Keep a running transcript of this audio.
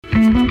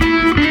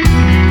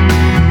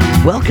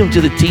Welcome to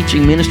the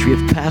teaching ministry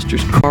of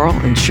Pastors Carl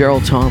and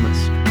Cheryl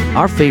Thomas.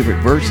 Our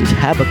favorite verse is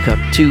Habakkuk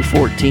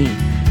 2:14.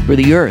 For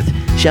the earth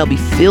shall be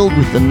filled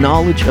with the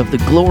knowledge of the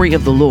glory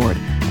of the Lord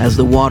as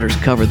the waters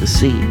cover the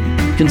sea.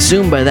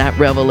 Consumed by that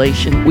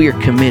revelation, we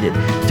are committed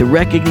to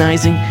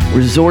recognizing,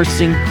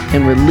 resourcing,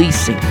 and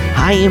releasing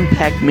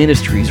high-impact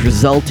ministries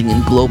resulting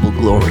in global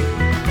glory,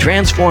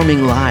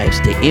 transforming lives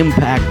to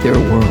impact their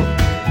world.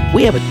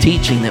 We have a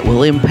teaching that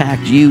will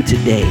impact you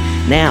today.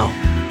 Now,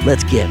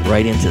 let's get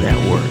right into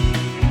that word.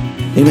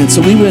 Amen.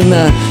 So we've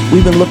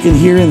been looking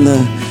here in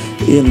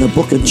the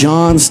book of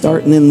John,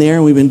 starting in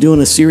there. We've been doing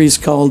a series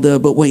called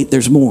But Wait,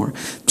 There's More.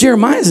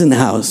 Jeremiah's in the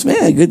house.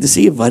 Man, good to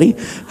see you, buddy.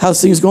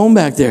 How's things going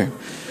back there?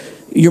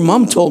 Your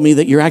mom told me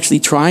that you're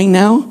actually trying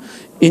now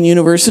in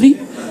university,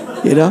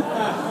 you know?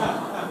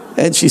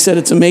 And she said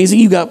it's amazing.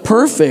 You got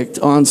perfect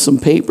on some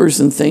papers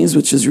and things,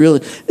 which is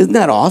really, isn't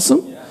that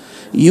awesome?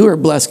 You are a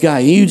blessed guy.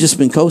 You've just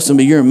been coasting,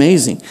 but you're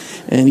amazing.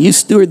 And you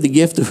steward the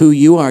gift of who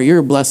you are. You're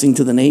a blessing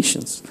to the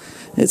nations.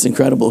 It's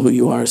incredible who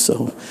you are.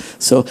 So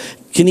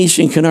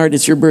Kenesha and Kennard,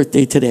 it's your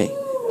birthday today.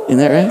 Isn't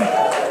that right?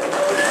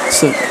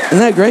 So, isn't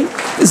that great?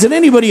 Is it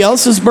anybody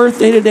else's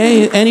birthday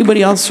today?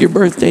 Anybody else your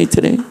birthday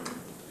today?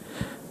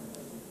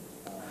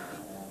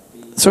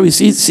 So we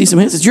see some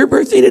hands. It's your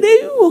birthday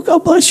today? Well,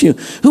 God bless you.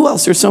 Who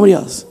else? There's somebody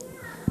else.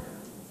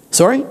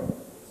 Sorry?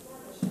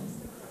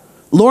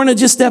 Lorna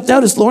just stepped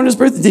out. It's Lorna's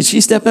birthday. Did she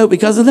step out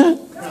because of that?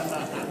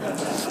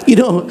 You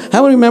know,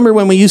 how many remember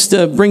when we used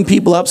to bring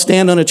people up,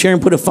 stand on a chair,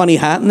 and put a funny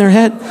hat in their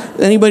head?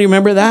 Anybody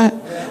remember that?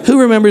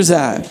 Who remembers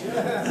that?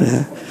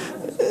 Yeah.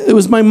 It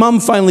was my mom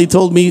finally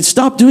told me,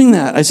 stop doing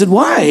that. I said,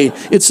 why?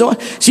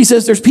 She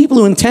says, there's people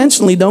who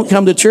intentionally don't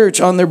come to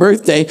church on their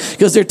birthday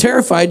because they're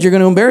terrified you're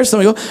going to embarrass them.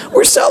 I go,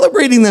 we're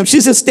celebrating them.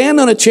 She says, stand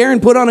on a chair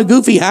and put on a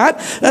goofy hat.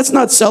 That's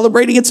not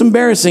celebrating, it's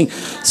embarrassing.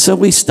 So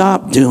we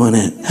stopped doing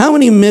it. How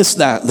many miss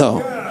that,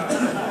 though?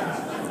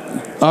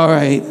 All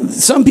right.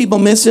 Some people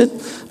miss it.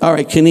 All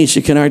right,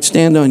 Kenesha, Kennard,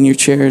 stand on your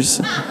chairs.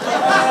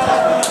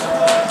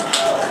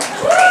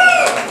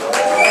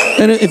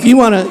 And if you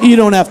want to, you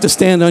don't have to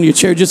stand on your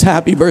chair. Just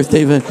happy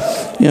birthday, but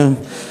you know,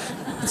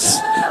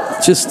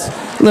 just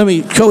let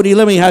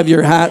me have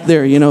your hat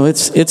there. You know,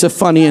 it's a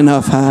funny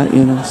enough hat.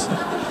 You know,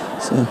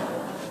 so.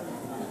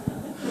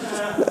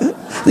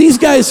 These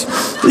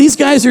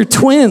guys are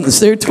twins.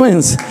 They're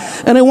twins.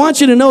 And I want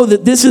you to know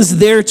that this is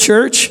their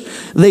church.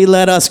 They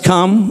let us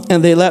come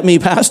and they let me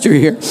pastor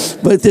here.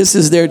 But this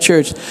is their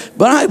church.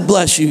 But I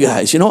bless you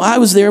guys. You know, I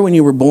was there when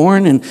you were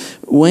born and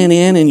went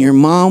in and your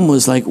mom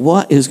was like,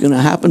 what is going to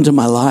happen to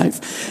my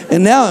life?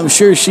 And now I'm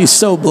sure she's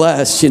so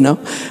blessed, you know.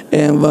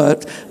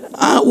 But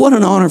what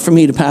an honor for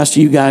me to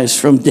pastor you guys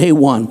from day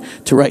one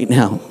to right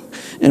now.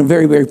 And I'm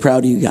very, very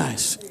proud of you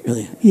guys.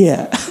 Really.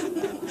 Yeah.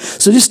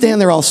 So just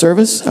stand there all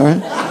service, all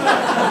right?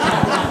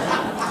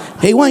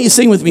 Hey, why don't you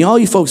sing with me? All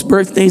you folks'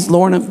 birthdays,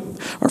 Lorna,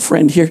 our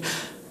friend here.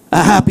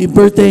 A happy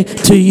birthday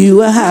to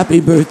you, a happy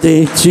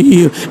birthday to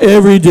you,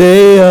 every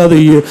day of the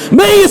year.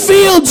 May you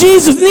feel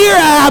Jesus near, a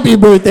happy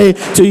birthday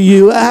to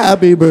you, a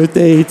happy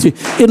birthday to you.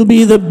 It'll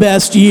be the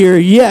best year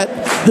yet,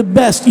 the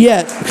best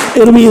yet.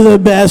 It'll be the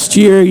best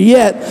year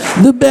yet,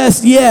 the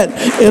best yet.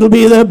 It'll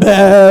be the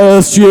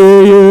best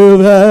year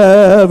you've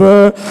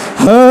ever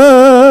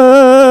heard.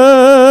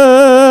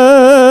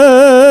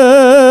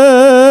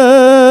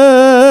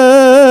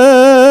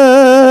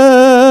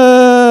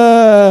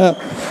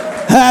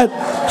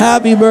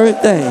 Happy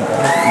birthday.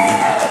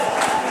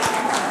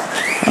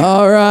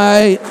 All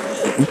right.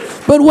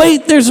 But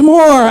wait, there's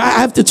more. I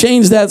have to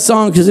change that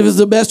song because if it's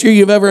the best year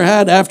you've ever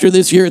had, after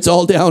this year, it's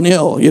all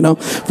downhill, you know.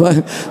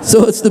 But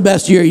so it's the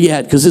best year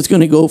yet because it's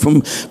going to go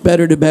from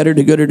better to better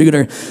to gooder to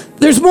gooder.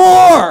 There's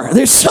more.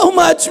 There's so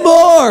much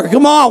more.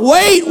 Come on,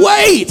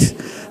 wait.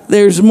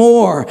 There's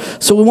more.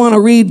 So we want to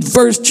read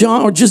 1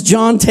 John, or just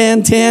John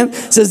 10:10.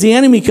 It says the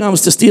enemy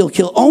comes to steal,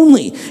 kill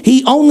only.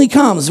 He only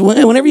comes.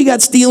 Whenever you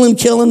got stealing,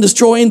 killing,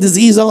 destroying,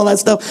 disease, all that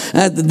stuff,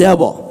 that's the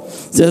devil.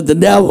 It's the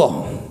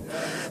devil.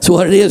 That's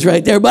what it is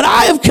right there. But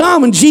I have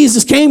come, and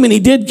Jesus came, and he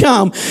did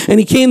come. And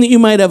he came that you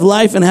might have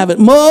life and have it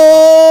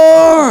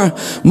more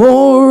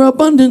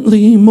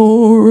abundantly,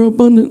 more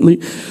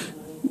abundantly.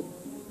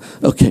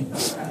 Okay.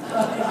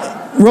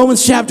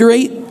 Romans chapter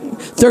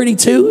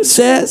 8:32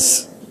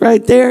 says,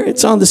 right there,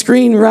 it's on the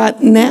screen right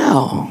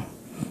now.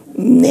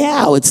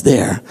 Now it's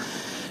there.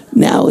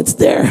 Now it's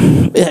there.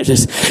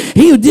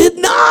 He who did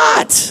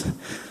not.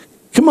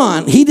 Come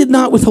on. He did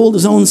not withhold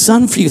his own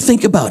son for you.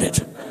 Think about it.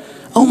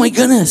 Oh my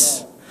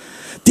goodness.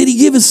 Did he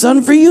give his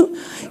son for you?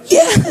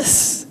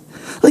 Yes.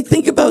 Like,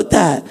 think about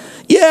that.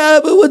 Yeah,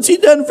 but what's he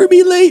done for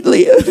me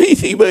lately? I mean,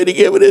 he might have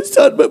given his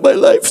son, but my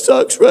life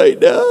sucks right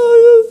now.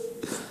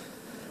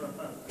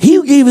 He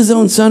who gave his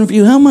own son for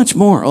you, how much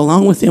more?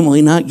 Along with him will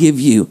he not give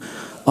you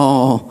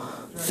all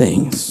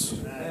things?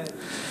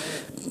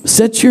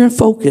 Set your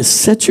focus,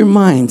 set your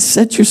mind,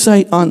 set your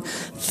sight on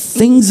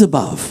things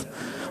above,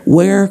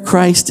 where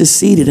Christ is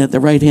seated at the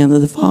right hand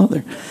of the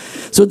Father.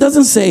 So it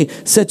doesn't say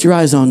set your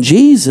eyes on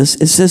Jesus.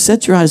 It says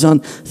set your eyes on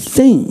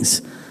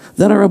things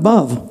that are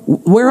above.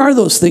 Where are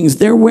those things?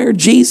 They're where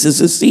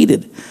Jesus is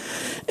seated.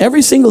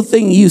 Every single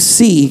thing you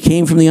see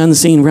came from the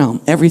unseen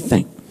realm.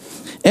 Everything.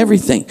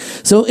 Everything.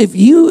 So if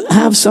you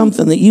have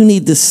something that you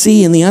need to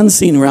see in the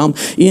unseen realm,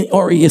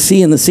 or you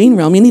see in the seen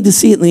realm, you need to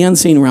see it in the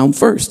unseen realm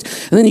first.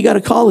 And then you got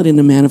to call it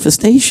into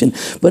manifestation.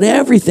 But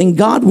everything,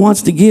 God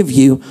wants to give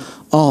you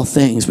all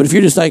things. But if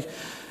you're just like,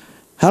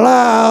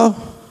 hello,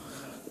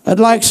 I'd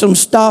like some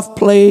stuff,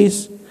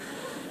 please.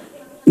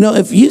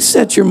 If you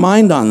set your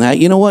mind on that,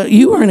 you know what?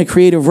 You are in a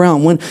creative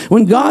realm.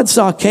 When God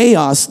saw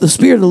chaos, the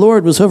Spirit of the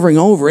Lord was hovering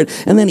over it,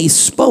 and then he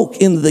spoke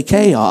into the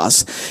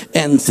chaos,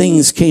 and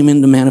things came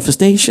into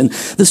manifestation.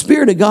 The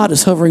Spirit of God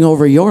is hovering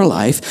over your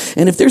life,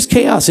 and if there's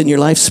chaos in your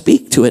life,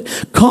 speak to it.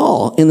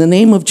 Call in the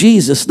name of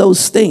Jesus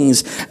those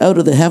things out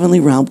of the heavenly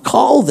realm.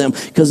 Call them,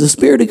 because the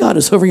Spirit of God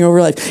is hovering over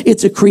your life.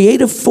 It's a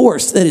creative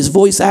force that is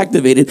voice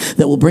activated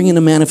that will bring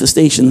into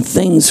manifestation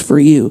things for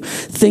you,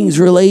 things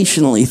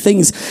relationally,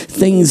 things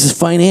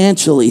financially,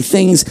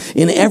 things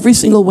in every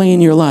single way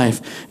in your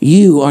life.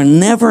 You are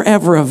never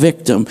ever a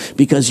victim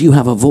because you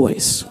have a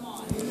voice.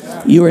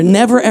 You are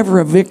never ever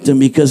a victim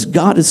because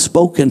God has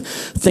spoken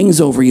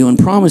things over you and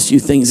promised you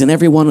things, and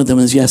every one of them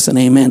is yes and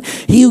amen.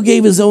 He who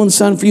gave his own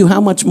son for you, how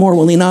much more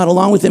will he not,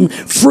 along with him,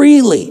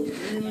 freely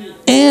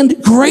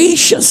and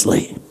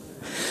graciously?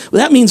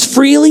 Well, that means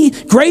freely.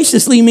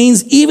 Graciously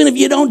means even if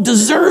you don't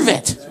deserve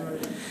it,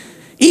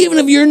 even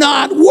if you're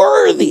not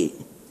worthy,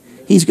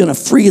 he's going to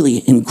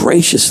freely and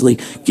graciously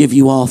give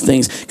you all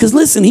things. Because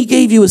listen, he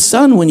gave you a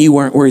son when you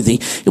weren't worthy.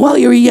 While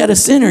you were yet a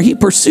sinner, he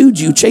pursued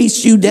you,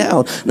 chased you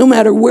down. No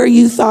matter where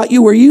you thought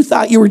you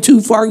were too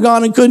far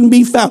gone and couldn't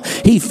be found.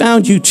 He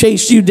found you,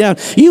 chased you down.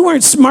 You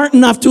weren't smart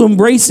enough to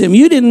embrace him.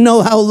 You didn't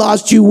know how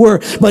lost you were,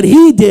 but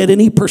he did,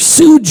 and he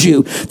pursued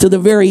you to the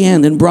very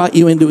end and brought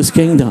you into his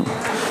kingdom.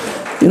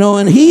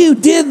 And he who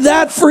did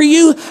that for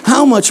you,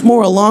 how much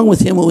more along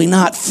with him will he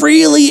not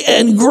freely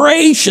and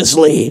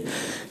graciously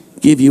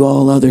give you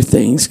all other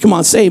things? Come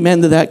on, say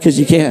amen to that, because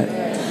you can.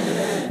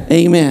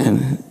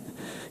 Amen.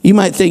 You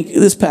might think,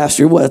 this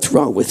pastor, what's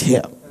wrong with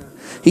him?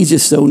 He's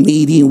just so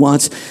needy and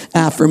wants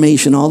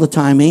affirmation all the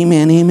time.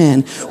 Amen,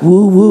 amen.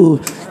 Woo,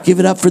 woo. Give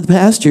it up for the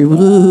pastor.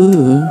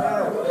 Woo.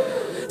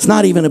 It's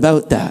not even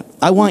about that.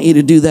 I want you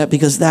to do that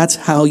because that's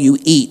how you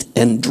eat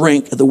and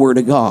drink the Word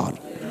of God.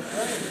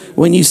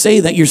 When you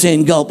say that, you're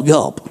saying gulp,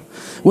 gulp.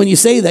 When you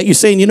say that, you're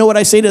saying, you know what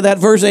I say to that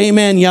verse?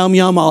 Amen, yum,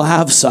 yum, I'll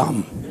have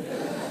some.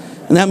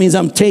 And that means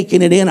I'm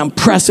taking it in, I'm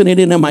pressing it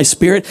into my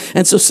spirit.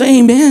 And so say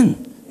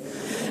amen.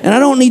 And I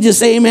don't need to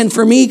say amen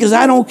for me because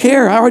I don't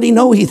care. I already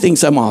know he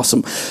thinks I'm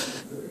awesome.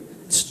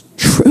 It's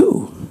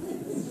true.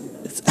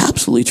 It's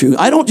absolutely true.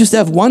 I don't just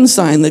have one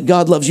sign that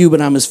God loves you,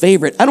 but I'm his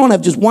favorite. I don't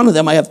have just one of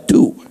them. I have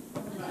two.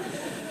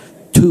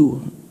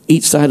 Two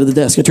each side of the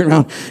desk. I turn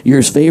around. You're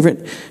his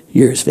favorite.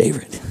 You're his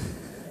favorite.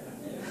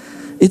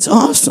 It's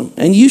awesome.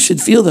 And you should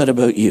feel that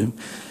about you.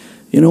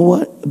 You know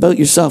what? About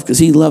yourself, because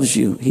he loves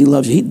you. He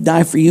loves you. He'd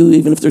die for you.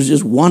 Even if there's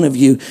just one of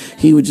you,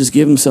 he would just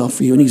give himself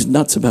for you, and he's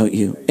nuts about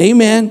you.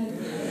 Amen.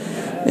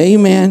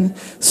 Amen.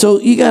 So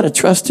you got to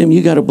trust him.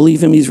 You got to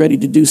believe him. He's ready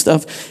to do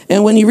stuff.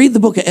 And when you read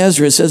the book of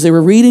Ezra, it says they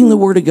were reading the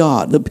Word of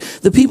God.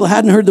 The people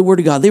hadn't heard the Word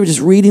of God. They were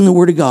just reading the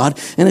Word of God.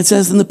 And it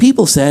says, and the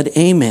people said,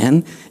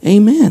 amen,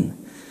 amen.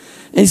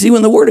 And you see,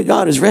 when the Word of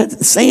God is read,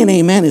 saying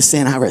amen is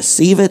saying, I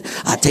receive it.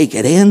 I take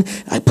it in.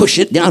 I push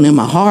it down in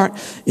my heart.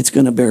 It's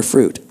going to bear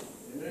fruit.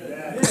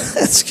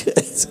 That's good.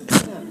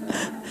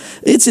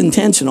 It's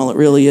intentional. It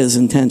really is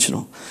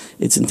intentional.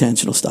 It's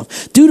intentional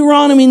stuff.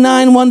 Deuteronomy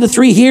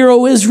 9:1-3. Hear,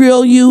 O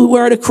Israel, you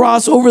are to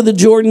cross over the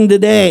Jordan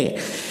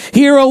today.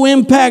 Hear, O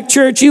Impact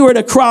Church, you are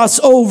to cross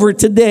over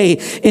today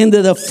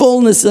into the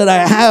fullness that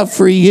I have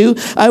for you.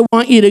 I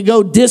want you to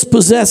go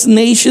dispossess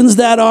nations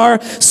that are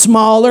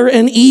smaller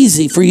and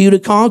easy for you to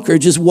conquer.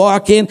 Just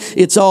walk in.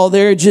 It's all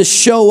there. Just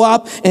show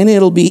up and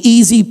it'll be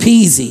easy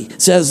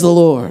peasy, says the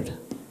Lord.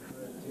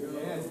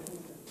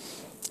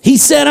 He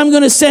said, I'm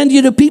going to send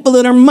you to people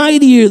that are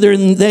mightier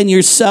than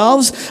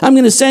yourselves. I'm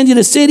going to send you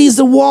to cities.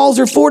 The walls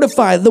are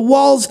fortified. The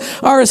walls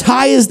are as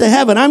high as the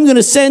heaven. I'm going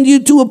to send you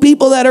to a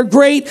people that are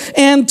great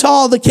and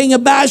tall. The king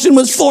of Bashan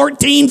was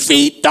 14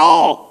 feet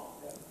tall.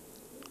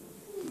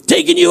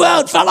 Taking you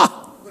out,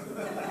 fella.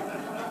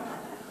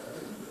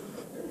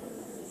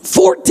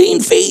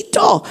 14 feet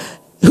tall.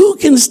 Who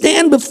can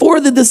stand before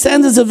the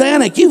descendants of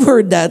Anak? You've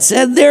heard that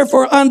said.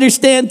 Therefore,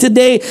 understand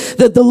today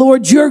that the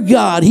Lord your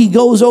God, he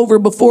goes over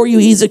before you.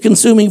 He's a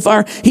consuming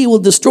fire. He will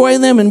destroy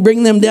them and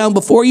bring them down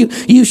before you.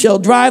 You shall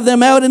drive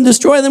them out and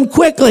destroy them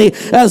quickly,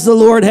 as the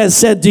Lord has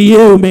said to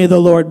you. May the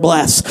Lord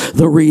bless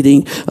the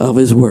reading of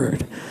his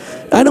word.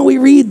 I know we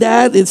read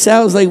that. It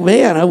sounds like,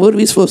 man, what are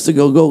we supposed to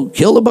go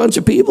kill a bunch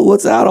of people?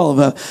 What's that all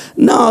about?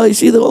 No, you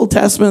see, the Old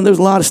Testament, there's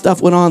a lot of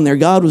stuff went on there.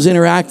 God was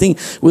interacting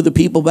with the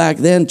people back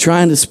then,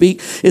 trying to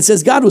speak. It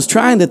says God was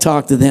trying to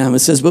talk to them. It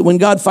says, but when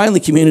God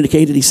finally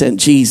communicated, he sent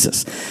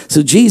Jesus.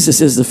 So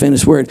Jesus is the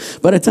finished word.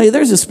 But I tell you,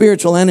 there's a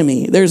spiritual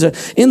enemy.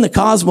 In the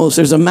cosmos,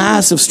 there's a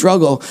massive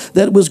struggle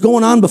that was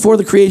going on before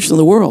the creation of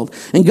the world.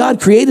 And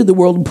God created the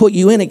world and put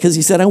you in it because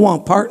he said, I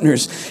want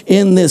partners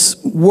in this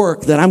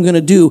work that I'm going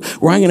to do,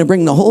 where I'm going to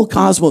bring the whole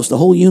cosmos, the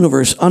whole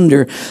universe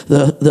under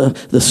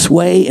the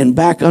sway and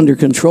back under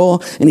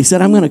control. And he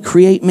said, I'm going to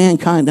create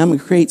mankind. I'm going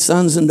to create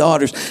sons and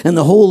daughters. And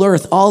the whole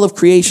earth, all of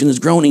creation is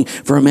groaning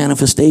for a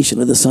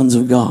manifestation of the sons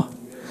of God.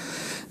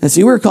 And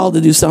see, we're called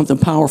to do something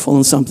powerful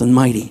and something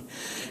mighty.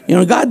 You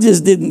know, God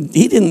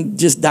he didn't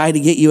just die to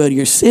get you out of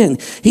your sin.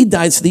 He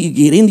died so that you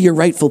get into your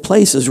rightful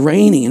places,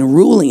 reigning and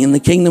ruling in the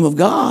kingdom of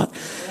God.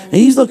 And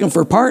he's looking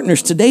for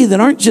partners today that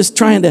aren't just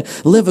trying to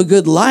live a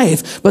good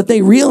life, but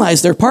they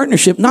realize their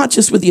partnership, not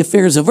just with the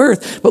affairs of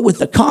earth, but with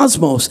the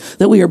cosmos,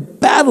 that we are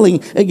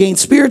battling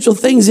against spiritual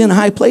things in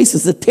high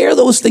places to tear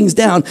those things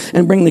down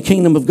and bring the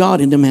kingdom of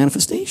God into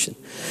manifestation.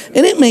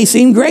 And it may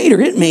seem greater,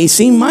 it may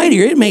seem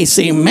mightier, it may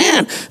seem,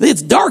 man,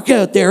 it's dark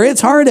out there,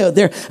 it's hard out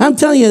there. I'm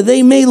telling you,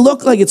 they may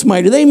look like it's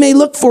mightier, they may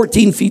look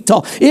 14 feet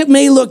tall, it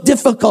may look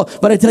difficult,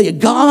 but I tell you,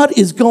 God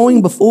is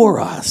going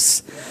before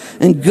us.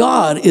 And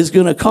God is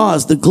going to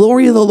cause the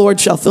glory of the Lord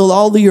shall fill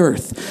all the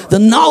earth, the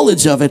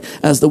knowledge of it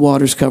as the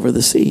waters cover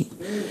the sea.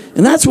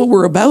 And that's what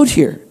we're about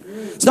here.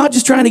 It's not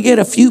just trying to get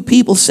a few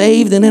people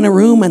saved and in a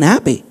room and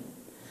happy.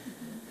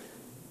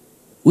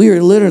 We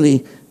are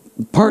literally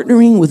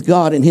partnering with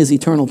God in his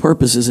eternal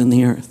purposes in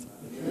the earth.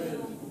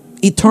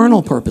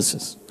 Eternal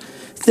purposes.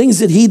 Things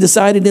that he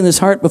decided in his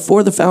heart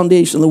before the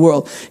foundation of the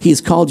world, he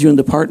has called you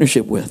into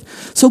partnership with.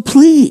 So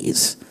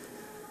please,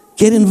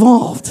 get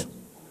involved.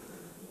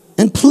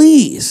 And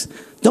please,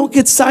 don't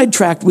get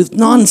sidetracked with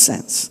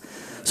nonsense.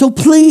 So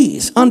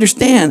please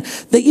understand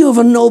that you have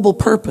a noble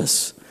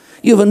purpose.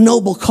 You have a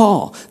noble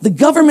call. The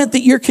government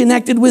that you're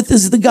connected with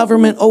is the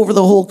government over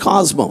the whole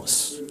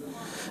cosmos.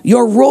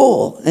 Your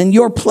role and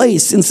your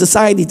place in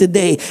society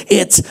today,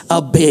 it's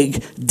a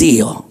big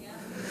deal.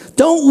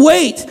 Don't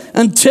wait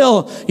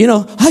until,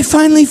 I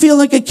finally feel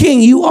like a king.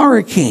 You are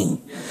a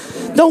king.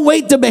 Don't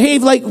wait to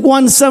behave like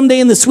one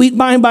someday in the sweet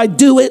by and by.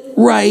 Do it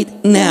right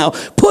now.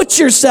 Put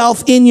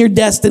yourself in your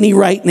destiny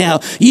right now.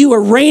 You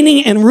are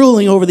reigning and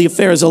ruling over the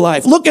affairs of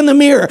life. Look in the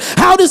mirror.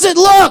 How does it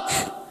look?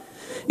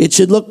 It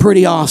should look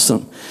pretty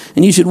awesome.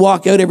 And you should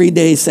walk out every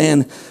day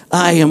saying,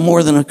 I am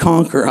more than a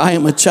conqueror. I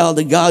am a child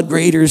of God.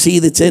 Greater is he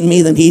that's in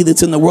me than he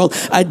that's in the world.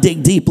 I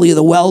dig deeply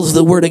the wells of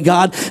the word of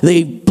God.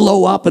 They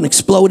blow up and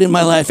explode in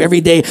my life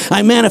every day.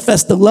 I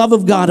manifest the love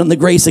of God and the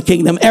grace of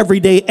kingdom every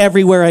day,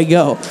 everywhere I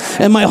go.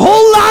 And my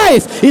whole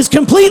life is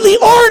completely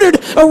ordered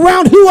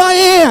around who I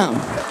am.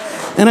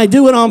 And I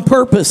do it on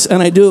purpose,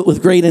 and I do it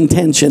with great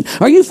intention.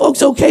 Are you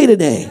folks okay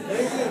today?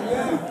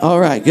 All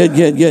right,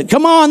 good.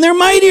 Come on, they're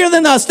mightier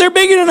than us. They're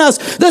bigger than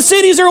us. The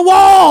cities are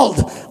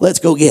walled. Let's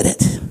go get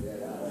it.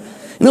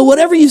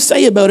 Whatever you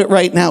say about it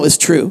right now is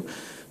true.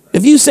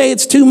 If you say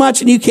it's too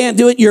much and you can't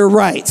do it, you're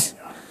right.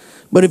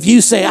 But if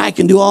you say, I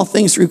can do all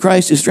things through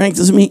Christ who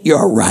strengthens me,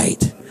 you're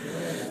right.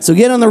 So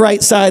get on the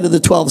right side of the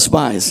 12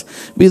 spies.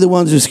 Be the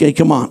ones who say,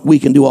 come on, we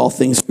can do all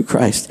things through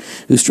Christ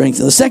who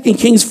strengthens us. 2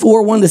 Kings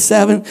 4,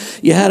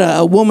 1-7, you had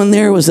a woman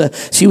there,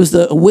 she was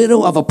the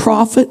widow of a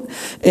prophet,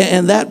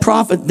 and that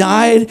prophet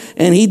died,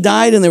 and he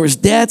died, and there was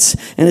debts,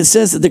 and it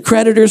says that the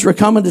creditors were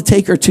coming to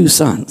take her 2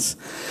 sons.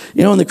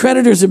 And the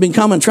creditors have been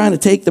coming trying to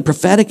take the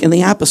prophetic and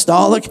the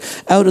apostolic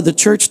out of the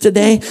church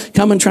today,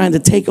 coming trying to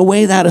take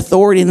away that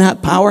authority and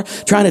that power,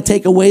 trying to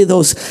take away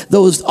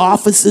those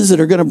offices that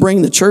are going to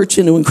bring the church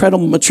into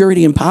incredible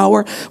maturity and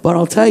power. But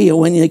I'll tell you,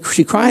 when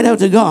she cried out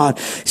to God,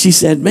 she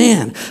said,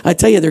 man, I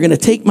tell you, they're going to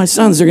take my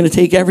sons, they're going to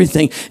take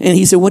everything. And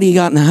he said, what do you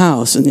got in the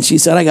house? And she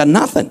said, I got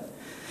nothing.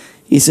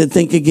 He said,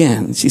 think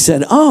again. She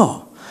said,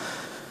 oh,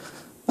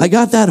 I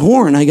got that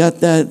horn. I got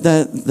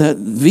that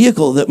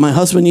vehicle that my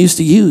husband used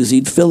to use.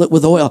 He'd fill it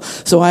with oil.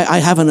 So I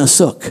have an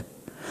asuk.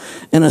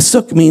 And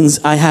asuk means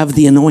I have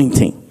the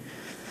anointing.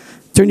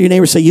 Turn to your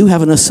neighbor and say, you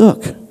have an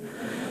asuk.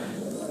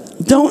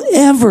 Don't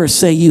ever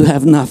say you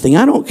have nothing.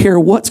 I don't care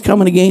what's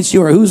coming against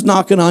you or who's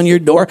knocking on your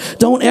door.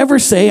 Don't ever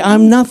say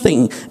I'm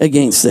nothing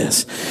against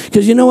this.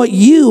 Because you know what?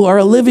 You are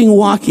a living,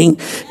 walking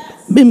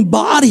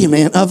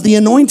embodiment of the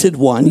anointed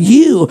one.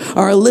 You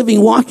are a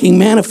living, walking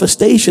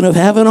manifestation of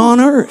heaven on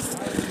earth.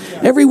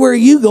 Everywhere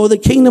you go, the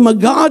kingdom of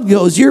God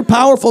goes. You're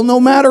powerful no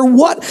matter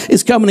what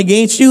is coming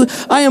against you.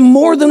 I am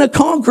more than a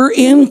conqueror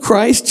in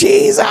Christ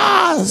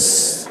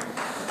Jesus.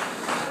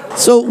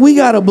 So we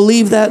got to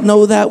believe that,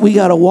 know that. We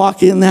got to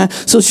walk in that.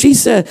 So he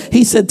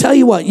said, tell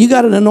you what, you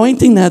got an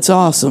anointing? That's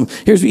awesome.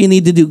 Here's what you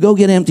need to do. Go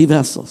get empty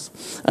vessels.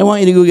 I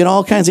want you to go get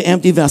all kinds of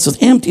empty vessels.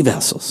 Empty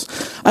vessels.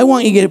 I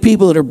want you to get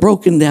people that are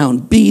broken down,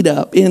 beat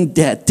up, in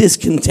debt,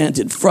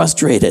 discontented,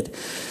 frustrated.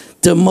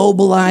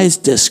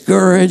 demobilized,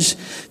 discouraged,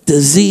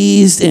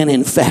 diseased, and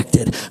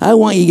infected. I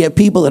want you to get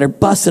people that are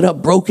busted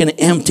up, broken,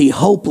 empty,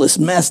 hopeless,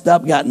 messed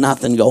up, got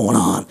nothing going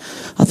on.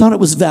 I thought it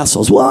was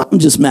vessels. Well, I'm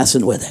just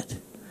messing with it.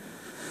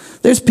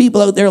 There's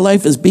people out there,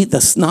 life has beat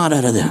the snot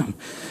out of them.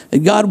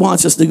 And God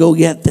wants us to go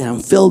get them,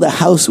 fill the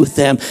house with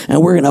them,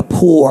 and we're going to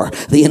pour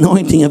the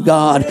anointing of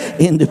God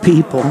into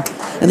people.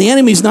 And the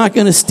enemy's not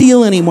going to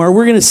steal anymore.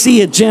 We're going to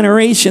see a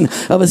generation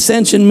of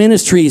ascension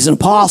ministries and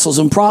apostles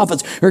and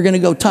prophets who are going to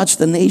go touch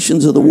the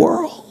nations of the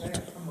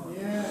world.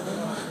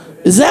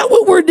 Is that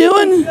what we're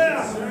doing?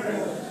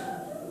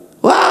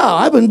 Wow,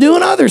 I've been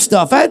doing other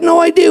stuff. I had no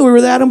idea we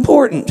were that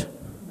important.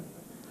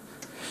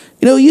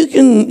 You know, you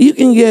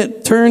can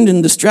get turned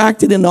and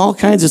distracted into all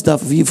kinds of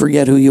stuff if you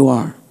forget who you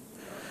are.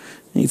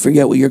 And you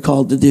forget what you're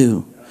called to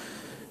do.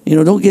 You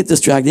know, don't get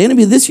distracted. The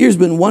enemy, this year's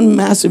been one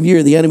massive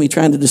year, the enemy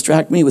trying to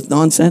distract me with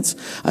nonsense.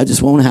 I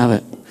just won't have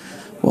it.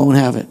 Won't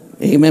have it.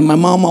 Amen. My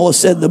mom always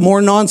said, the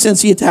more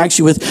nonsense he attacks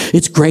you with,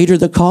 it's greater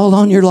the call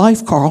on your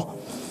life, Carl.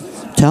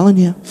 I'm telling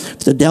you. If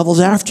the devil's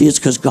after you, it's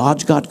because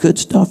God's got good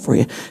stuff for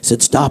you. I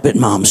said, stop it,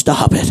 Mom,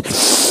 stop it.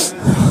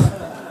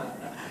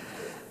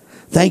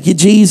 Thank you,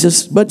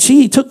 Jesus. But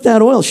she took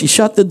that oil. She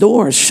shut the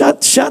door. Shut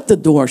the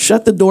door.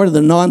 Shut the door to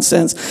the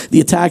nonsense,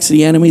 the attacks of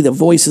the enemy, the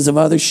voices of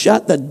others.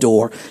 Shut the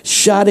door.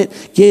 Shut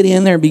it. Get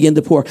in there and begin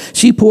to pour.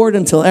 She poured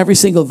until every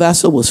single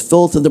vessel was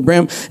full to the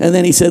brim. And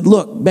then he said,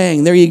 look,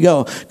 bang, there you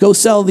go. Go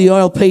sell the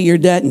oil, pay your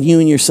debt, and you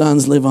and your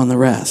sons live on the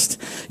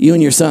rest. You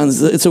and your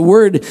sons. It's a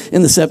word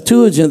in the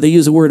Septuagint. They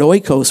use the word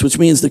oikos, which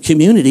means the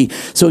community.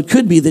 So it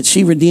could be that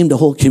she redeemed a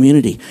whole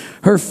community.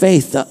 Her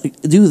faith to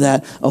do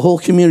that, a whole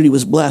community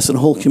was blessed, and a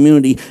whole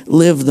community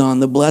lived on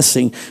the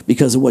blessing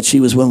because of what she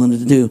was willing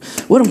to do.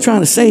 What I'm trying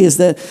to say is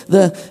that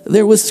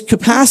there was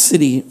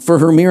capacity for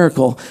her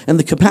miracle, and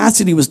the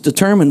capacity was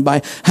determined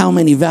by how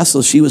many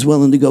vessels she was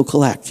willing to go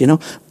collect, you know.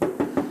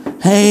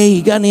 Hey,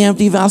 you got any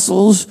empty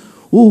vessels?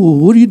 Ooh,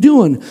 what are you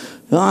doing?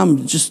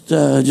 I'm just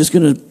going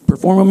to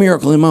perform a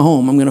miracle in my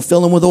home. I'm going to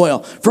fill them with oil.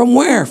 From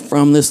where?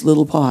 From this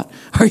little pot.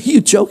 Are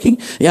you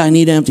joking? Yeah, I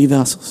need empty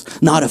vessels.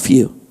 Not a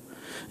few.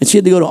 And she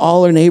had to go to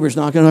all her neighbors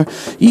knocking on her.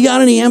 You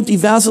got any empty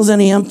vessels,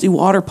 any empty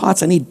water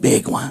pots? I need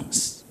big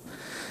ones.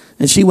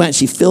 And she went,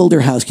 she filled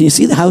her house. Can you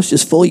see the house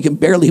just full? You can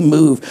barely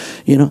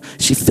move. You know,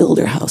 she filled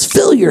her house.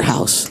 Fill your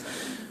house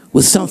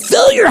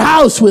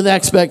with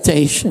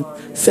expectation.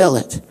 Fill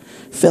it.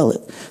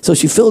 So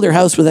she filled her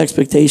house with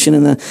expectation,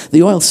 and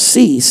the oil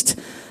ceased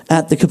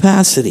at the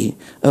capacity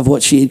of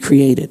what she had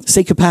created.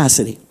 Say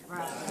capacity.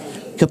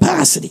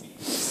 Capacity.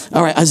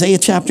 All right, Isaiah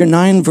chapter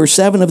 9, verse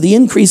 7, of the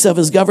increase of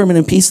his government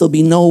and peace there'll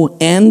be no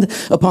end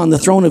upon the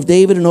throne of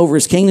David and over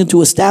his kingdom,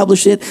 to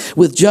establish it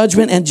with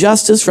judgment and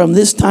justice from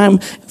this time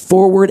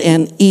forward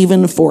and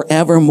even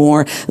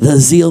forevermore. The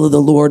zeal of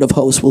the Lord of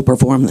hosts will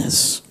perform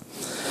this.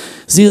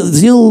 Zeal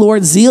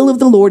of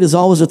the Lord is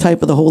always a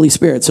type of the Holy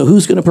Spirit. So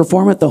who's going to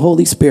perform it? The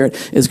Holy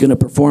Spirit is going to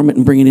perform it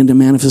and bring it into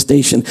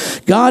manifestation.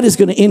 God is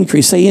going to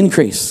increase. Say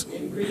increase.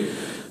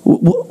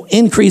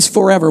 Increase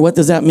forever. What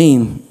does that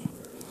mean?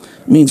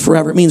 It means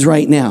forever. It means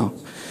right now.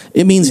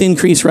 It means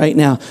increase right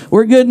now.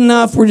 We're good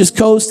enough. We're just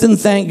coasting.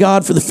 Thank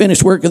God for the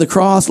finished work of the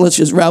cross. Let's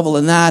just revel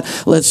in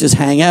that. Let's just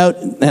hang out.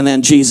 And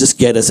then Jesus,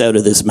 get us out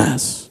of this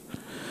mess.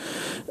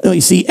 No,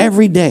 you see,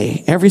 every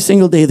day, every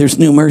single day, there's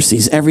new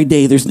mercies. Every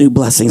day, there's new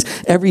blessings.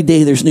 Every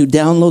day, there's new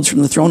downloads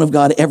from the throne of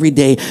God. Every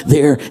day,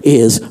 there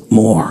is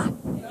more.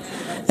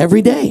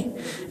 Every day.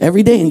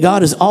 Every day. And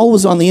God is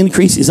always on the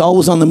increase. He's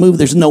always on the move.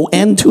 There's no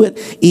end to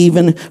it,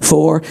 even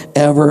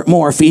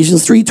forevermore.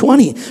 Ephesians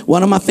 3:20,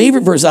 one of my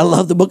favorite verses. I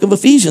love the book of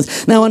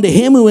Ephesians. Now unto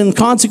him who in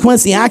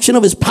consequence the action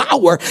of his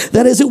power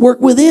that is at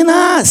work within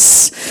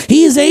us,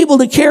 he is able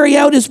to carry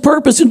out his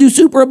purpose and do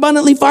super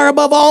abundantly far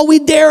above all we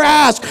dare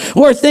ask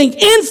or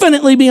think,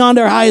 infinitely beyond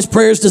our highest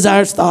prayers,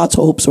 desires, thoughts,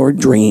 hopes, or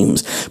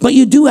dreams. But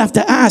you do have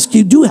to ask.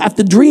 You do have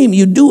to dream.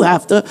 You do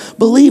have to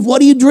believe.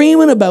 What are you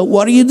dreaming about?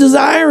 What are you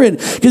desiring?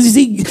 Because you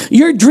see,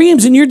 your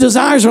dreams and your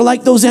desires are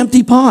like those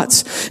empty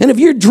pots. And if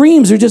your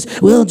dreams are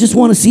just want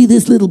to see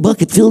this little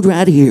bucket filled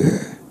right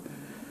here.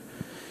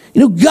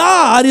 You know,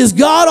 God is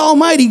God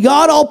Almighty,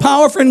 God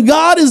all-powerful, and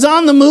God is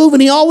on the move,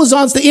 and he always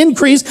wants to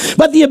increase.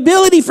 But the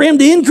ability for him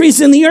to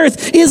increase in the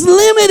earth is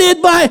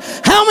limited by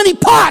how many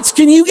pots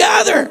can you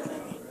gather?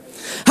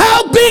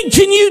 How big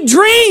can you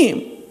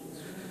dream?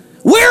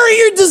 Where are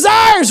your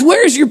desires?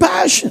 Where's your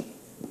passion?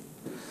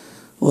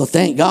 Well,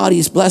 thank God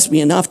he's blessed me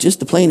enough just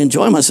to plain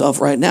enjoy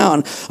myself right now.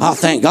 And I'll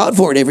thank God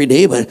for it every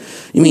day. But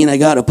you mean I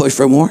got to push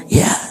for more?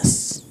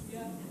 Yes.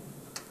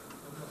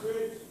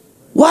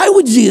 Why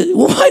would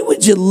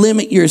you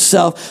limit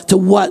yourself to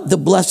what the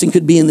blessing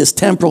could be in this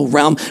temporal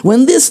realm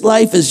when this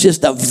life is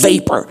just a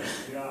vapor?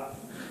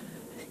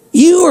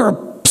 You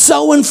are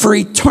sowing for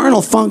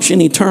eternal function,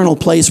 eternal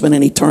placement,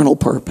 and eternal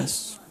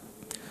purpose.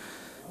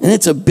 And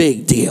it's a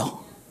big deal.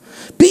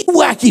 Be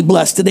wacky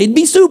blessed today.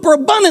 Be super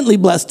abundantly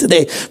blessed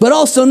today. But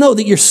also know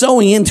that you're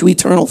sowing into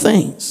eternal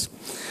things.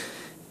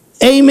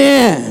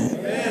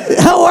 Amen.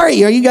 How are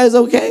you? Are you guys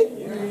okay?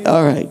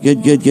 All right,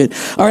 good.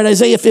 All right,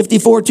 Isaiah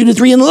 54,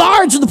 2-3.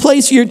 Enlarge the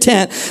place of your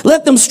tent.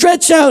 Let them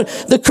stretch out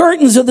the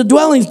curtains of the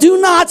dwellings.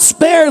 Do not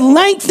spare.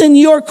 Lengthen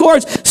your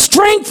cords.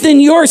 Strengthen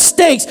your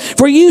stakes.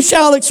 For you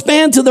shall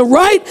expand to the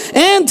right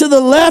and to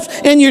the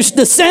left, and your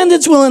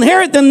descendants will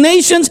inherit the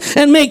nations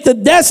and make the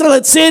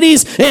desolate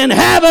cities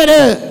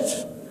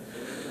inhabited.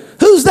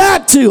 Who's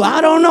that to?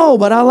 I don't know,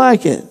 but I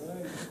like it.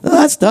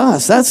 That's to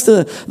us. That's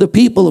the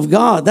people of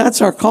God.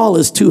 That's our call,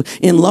 is to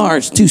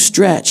enlarge, to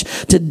stretch,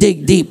 to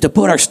dig deep, to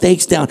put our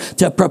stakes down,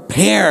 to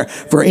prepare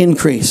for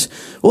increase.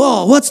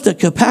 Well, what's the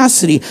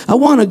capacity? I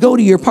want to go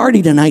to your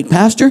party tonight,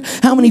 Pastor.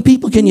 How many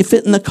people can you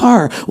fit in the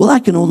car? Well, I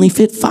can only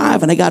fit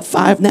 5, and I got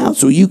 5 now,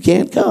 so you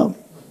can't come.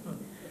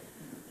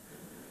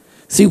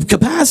 See,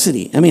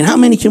 capacity. I mean, how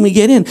many can we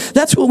get in?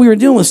 That's what we were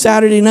doing with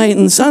Saturday night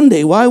and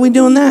Sunday. Why are we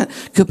doing that?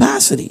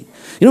 Capacity.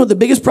 You know what the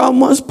biggest problem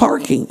was?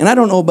 Parking. And I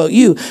don't know about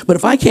you, but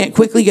if I can't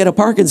quickly get a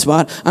parking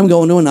spot, I'm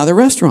going to another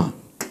restaurant.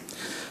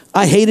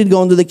 I hated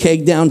going to the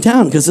Keg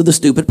downtown because of the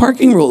stupid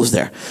parking rules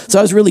there. So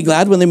I was really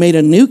glad when they made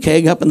a new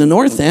Keg up in the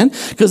north end,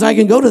 because I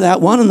can go to that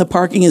one and the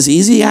parking is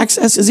easy,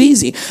 access is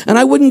easy. And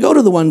I wouldn't go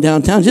to the one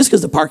downtown just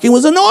because the parking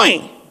was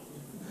annoying.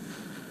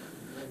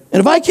 And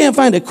if I can't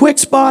find a quick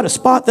spot, a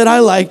spot that I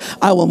like,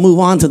 I will move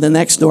on to the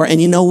next door.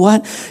 And you know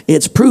what?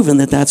 It's proven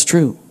that that's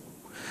true.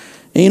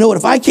 And you know what?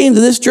 If I came to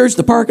this church,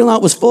 the parking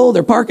lot was full,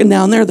 they're parking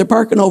down there, they're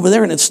parking over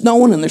there, and it's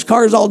snowing, and there's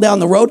cars all down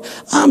the road,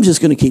 I'm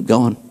just going to keep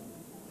going.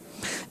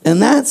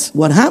 And that's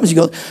what happens.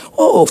 You go,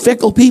 oh,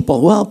 fickle people.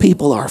 Well,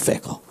 people are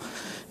fickle.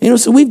 You know,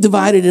 so we've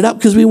divided it up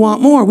because we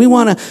want more. We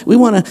want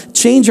to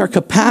change our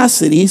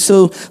capacity,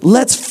 so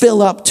let's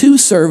fill up 2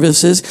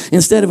 services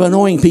instead of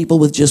annoying people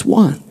with just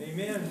 1.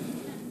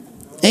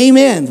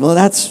 Amen. Well,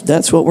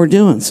 that's what we're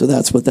doing. So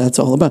that's what that's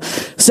all about.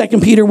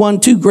 2 Peter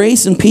 1:2,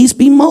 grace and peace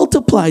be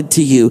multiplied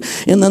to you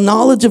in the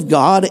knowledge of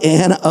God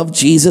and of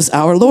Jesus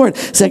our Lord.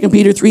 2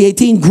 Peter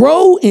 3:18,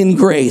 grow in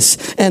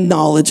grace and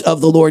knowledge of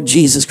the Lord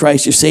Jesus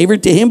Christ your Savior.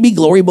 To him be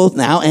glory both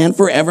now and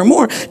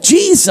forevermore.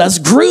 Jesus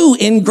grew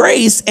in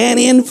grace and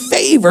in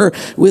favor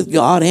with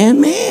God and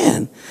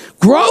man.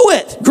 Grow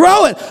it.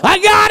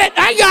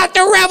 I got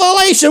the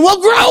revelation. Well,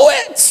 grow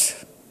it.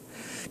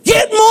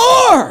 Get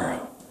more.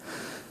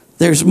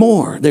 There's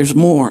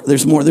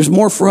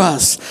more for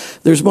us.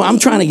 There's more. I'm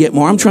trying to get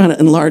more. I'm trying to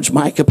enlarge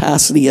my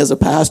capacity as a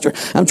pastor.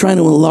 I'm trying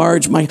to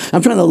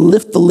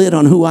lift the lid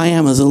on who I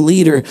am as a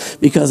leader,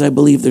 because I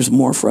believe there's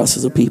more for us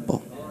as a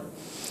people.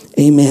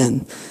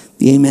 Amen.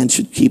 The amen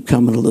should keep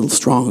coming a little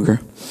stronger.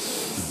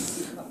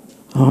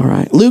 All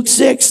right. Luke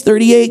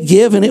 6:38,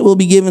 give and it will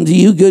be given to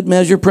you. Good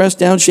measure, pressed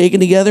down, shaken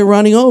together,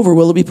 running over,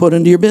 will it be put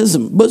into your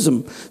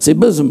bosom. Say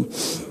bosom.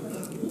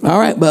 All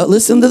right, but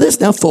listen to this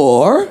now.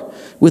 For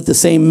with the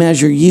same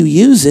measure you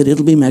use it,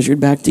 it'll be measured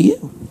back to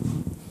you.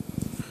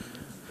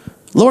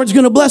 Lord's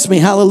going to bless me.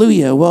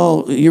 Hallelujah.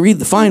 Well, you read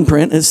the fine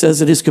print. It says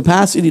that his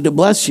capacity to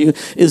bless you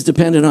is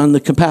dependent on the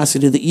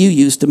capacity that you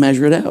use to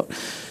measure it out.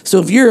 So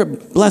if you're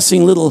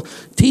blessing little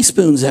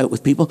teaspoons out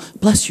with people,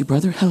 bless you,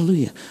 brother.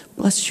 Hallelujah.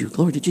 Bless you.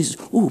 Glory to Jesus.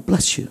 Oh,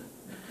 bless you.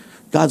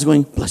 God's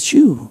going, bless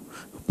you.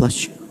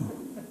 Bless you.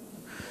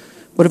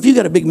 But if you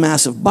got a big,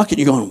 massive bucket,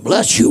 you're going,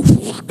 bless you.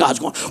 God's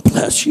going,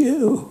 bless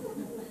you.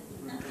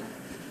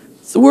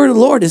 The word of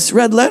the Lord is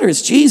red letter.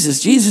 It's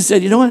Jesus. Jesus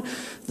said, you know what?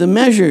 The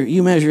measure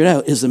you measured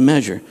out is the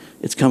measure.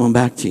 It's coming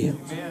back to you.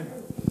 Amen.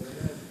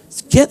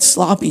 Get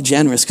sloppy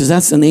generous, because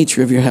that's the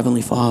nature of your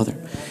Heavenly Father.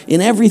 In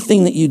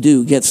everything that you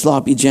do, get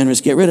sloppy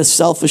generous. Get rid of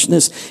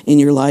selfishness in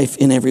your life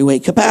in every way.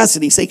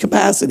 Capacity. Say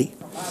capacity.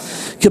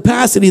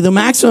 Capacity, the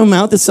maximum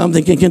amount that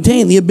something can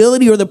contain. The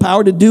ability or the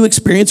power to do,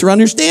 experience, or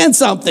understand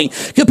something.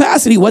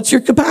 Capacity, what's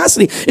your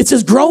capacity? It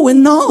says grow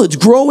in knowledge,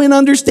 grow in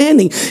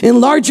understanding,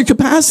 enlarge your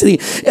capacity.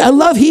 I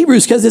love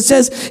Hebrews because it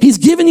says he's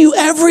given you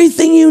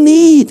everything you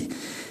need.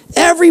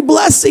 Every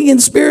blessing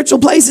in spiritual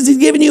places, he's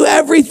given you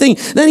everything.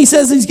 Then he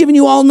says he's given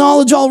you all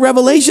knowledge, all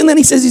revelation. Then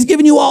he says he's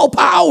given you all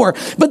power.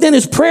 But then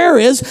his prayer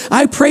is,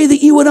 I pray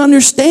that you would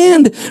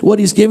understand what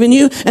he's given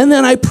you. And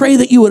then I pray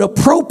that you would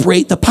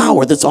appropriate the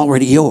power that's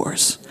already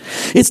yours.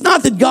 It's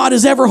not that God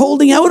is ever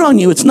holding out on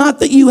you. It's not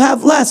that you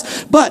have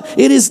less. But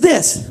it is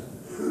this.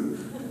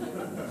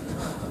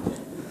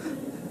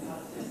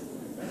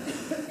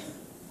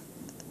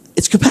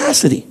 It's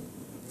capacity.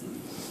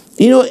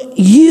 You know,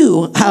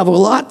 you have a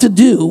lot to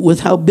do with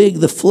how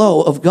big the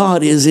flow of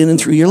God is in and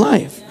through your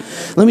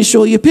life. Let me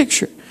show you a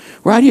picture.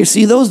 Right here,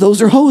 see those?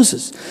 Those are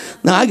hoses.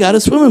 Now, I got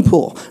a swimming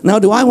pool. Now,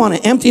 do I want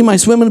to empty my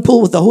swimming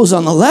pool with the hose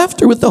on the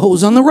left or with the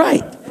hose on the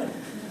right?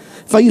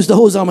 If I use the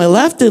hose on my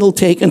left, it'll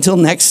take until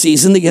next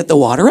season to get the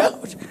water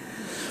out.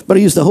 But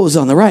I use the hose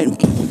on the right.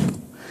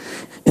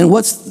 And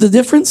what's the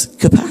difference?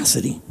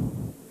 Capacity.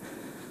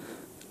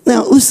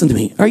 Now, listen to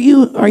me. Are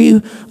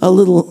you a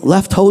little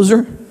left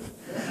hoser?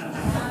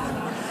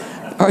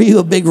 Are you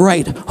a big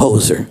right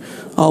hoser?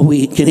 All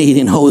we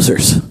Canadian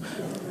hosers.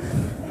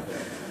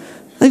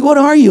 Like, what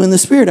are you in the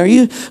spirit?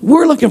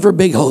 We're looking for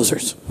big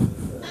hosers.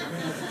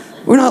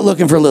 We're not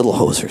looking for little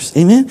hosers.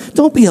 Amen?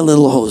 Don't be a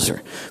little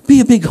hoser.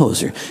 Be a big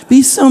hoser.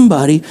 Be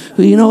somebody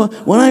who, you know,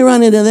 when I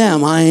run into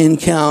them, I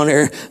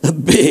encounter a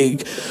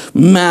big,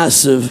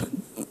 massive,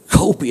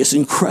 copious,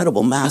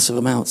 incredible, massive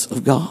amounts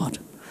of God.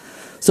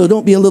 So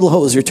don't be a little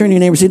hoser. Turn to your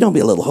neighbor and say, don't be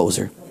a little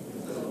hoser.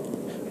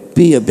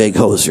 Be a big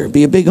hoser.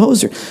 Be a big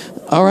hoser.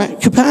 All right,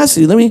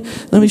 capacity. Let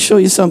me show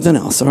you something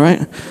else, all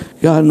right?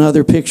 Got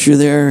another picture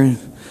there.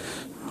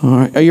 All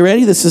right, are you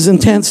ready? This is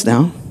intense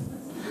now.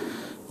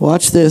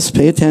 Watch this,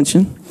 pay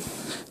attention.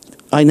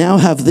 I now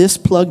have this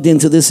plugged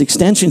into this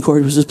extension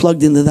cord, which is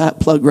plugged into that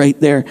plug right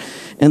there.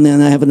 And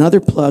then I have another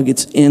plug,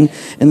 it's in,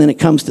 and then it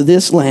comes to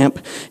this lamp.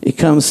 It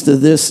comes to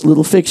this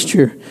little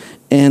fixture.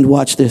 And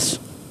watch this.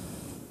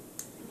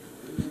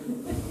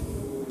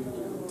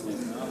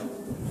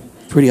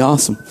 Pretty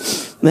awesome.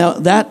 Now,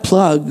 that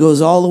plug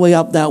goes all the way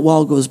up that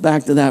wall, goes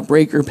back to that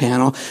breaker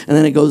panel, and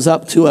then it goes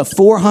up to a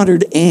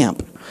 400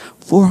 amp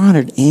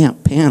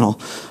panel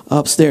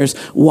upstairs.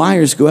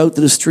 Wires go out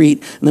to the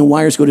street, and then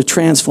wires go to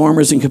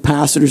transformers and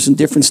capacitors and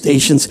different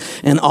stations,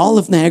 and all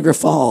of Niagara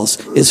Falls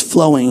is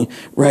flowing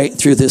right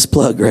through this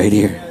plug right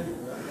here.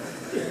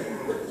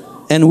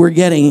 And we're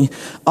getting,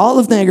 all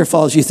of Niagara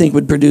Falls you think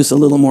would produce a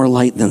little more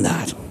light than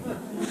that.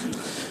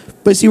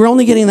 But see, we're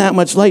only getting that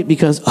much light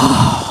because,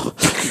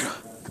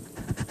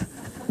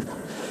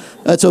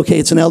 that's okay,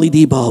 it's an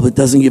LED bulb, it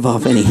doesn't give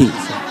off any heat.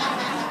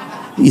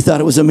 You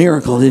thought it was a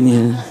miracle, didn't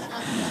you?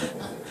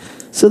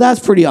 So that's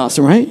pretty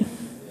awesome, right?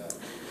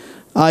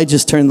 I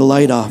just turned the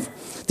light off.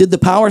 Did the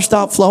power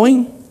stop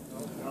flowing?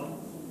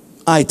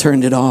 I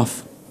turned it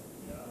off.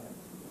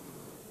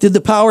 Did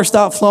the power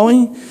stop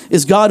flowing?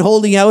 Is God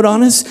holding out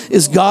on us?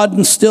 Is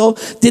God still?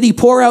 Did he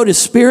pour out his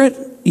Spirit?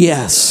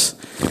 Yes.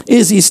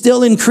 Is he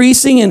still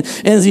increasing and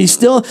does he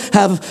still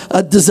have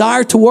a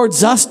desire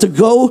towards us to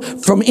go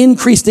from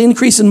increase to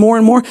increase and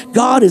more?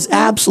 God is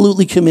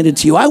absolutely committed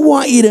to you. I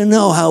want you to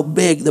know how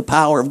big the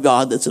power of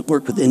God that's at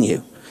work within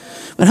you.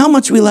 But how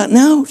much are we letting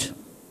out?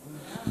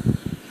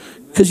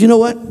 Because you know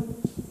what?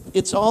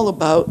 It's all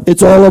about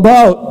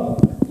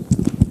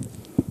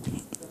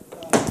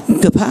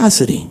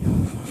capacity.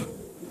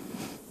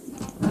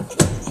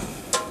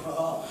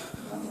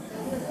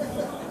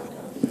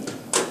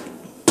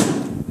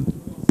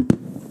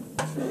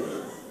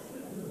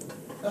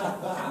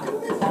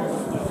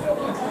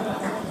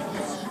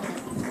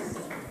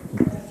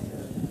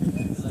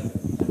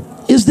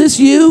 Is this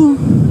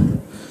you?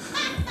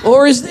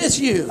 Or is this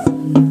you?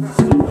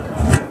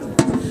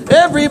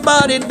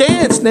 Everybody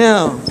dance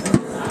now.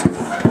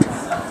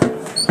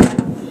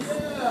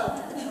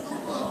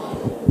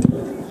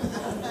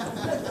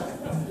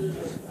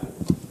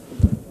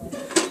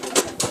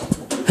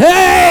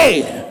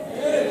 Hey!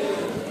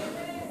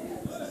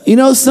 You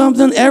know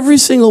something? Every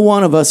single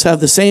one of us have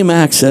the same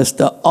access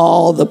to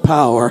all the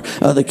power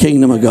of the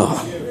kingdom of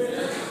God.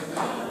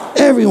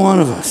 Every one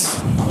of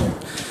us.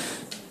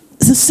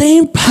 The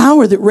same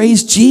power that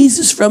raised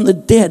Jesus from the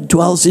dead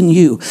dwells in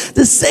you.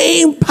 The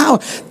same power.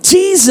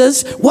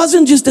 Jesus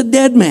wasn't just a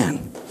dead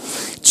man.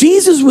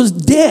 Jesus was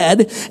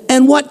dead,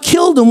 and what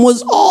killed him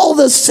was all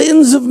the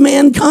sins of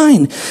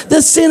mankind.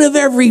 The sin of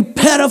every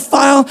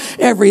pedophile,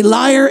 every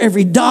liar,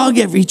 every dog,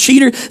 every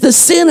cheater. The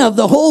sin of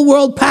the whole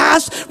world,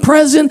 past,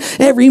 present,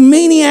 every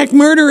maniac,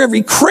 murderer,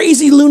 every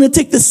crazy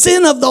lunatic. The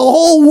sin of the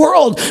whole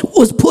world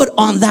was put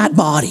on that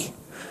body.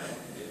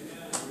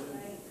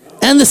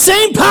 And the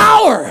same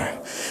power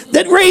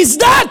that raised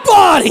that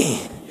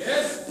body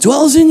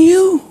dwells in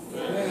you.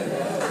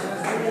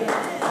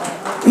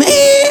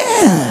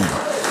 Man,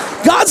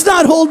 God's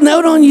not holding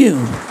out on you.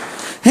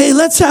 Hey,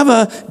 let's have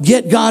a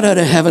Get God Out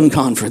of Heaven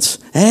conference.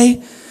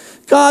 Hey,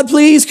 God,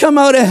 please come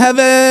out of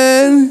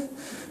heaven.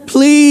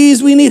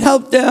 Please, we need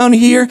help down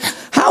here.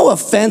 How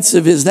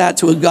offensive is that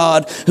to a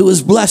God who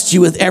has blessed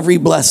you with every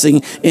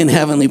blessing in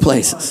heavenly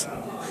places?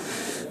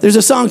 There's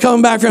a song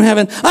coming back from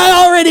heaven.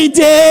 I already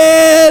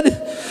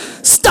did.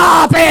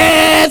 Stop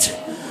it!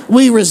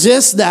 We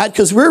resist that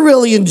because we're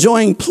really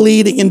enjoying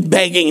pleading and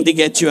begging to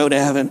get you out of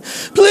heaven.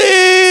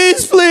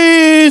 Please,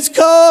 please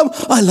come.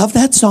 Oh, I love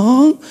that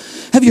song.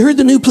 Have you heard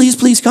the new Please,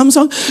 Please Come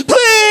song?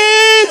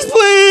 Please,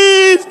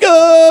 please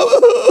come.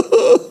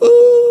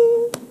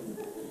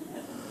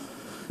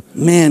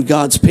 Man,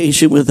 God's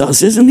patient with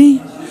us, isn't he?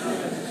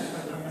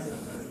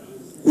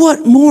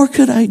 What more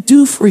could I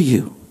do for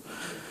you?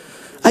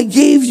 I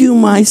gave you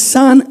my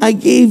son. I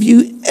gave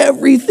you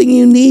everything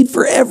you need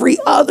for every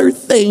other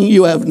thing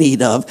you have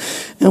need of.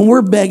 And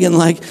we're begging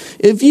like,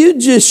 if you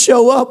just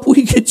show up,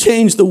 we could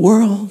change the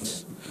world.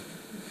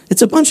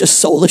 It's a bunch of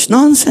soulish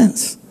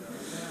nonsense.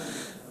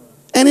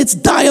 And it's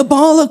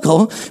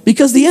diabolical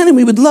because the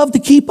enemy would love to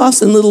keep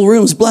us in little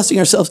rooms blessing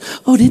ourselves.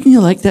 Oh, didn't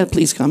you like that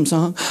Please Come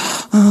song?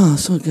 Oh,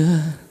 so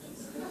good.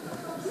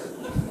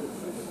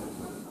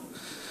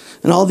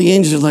 And all the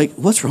angels are like,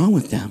 what's wrong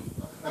with them?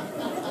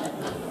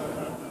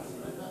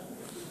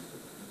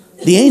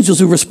 The angels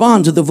who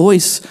respond to the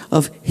voice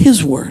of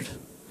his word.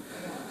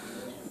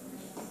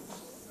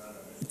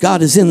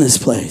 God is in this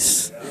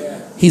place.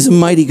 He's a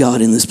mighty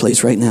God in this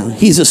place right now.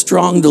 He's a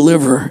strong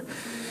deliverer.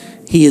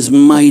 He is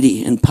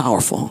mighty and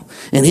powerful.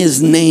 And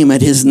his name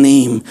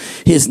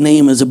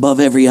is above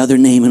every other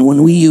name. And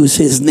when we use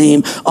his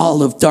name,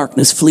 all of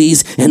darkness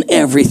flees and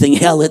everything,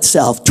 hell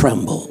itself,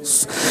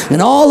 trembles. And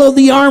all of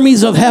the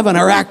armies of heaven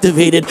are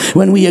activated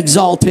when we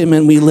exalt him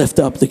and we lift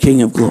up the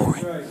King of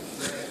glory.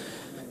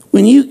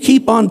 When you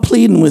keep on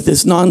pleading with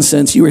this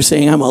nonsense, you are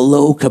saying, I'm a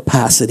low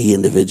capacity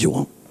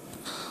individual.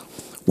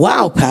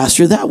 Wow,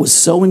 Pastor, that was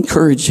so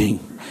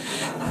encouraging.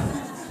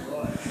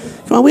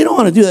 Well, we don't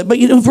want to do that. But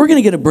if we're going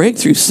to get a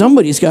breakthrough,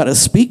 somebody's got to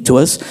speak to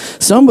us.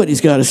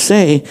 Somebody's got to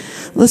say,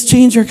 let's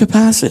change our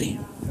capacity.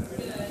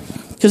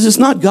 Because it's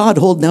not God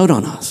holding out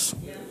on us.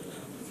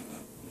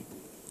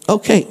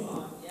 Okay.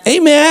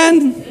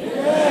 Amen.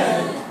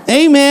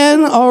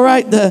 Amen. All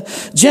right.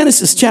 The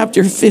Genesis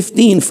chapter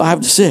 15,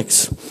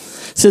 5-6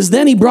 says,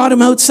 then he brought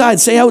him outside.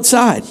 Say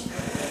outside.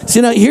 So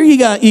now here you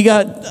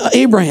got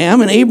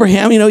Abraham, and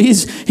Abraham,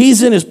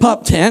 he's in his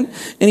pup tent,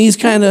 and he's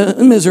kind of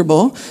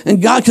miserable.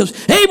 And God comes,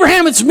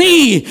 Abraham, it's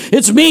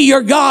me,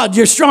 your God,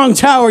 your strong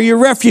tower, your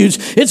refuge.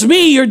 It's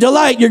me, your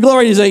delight, your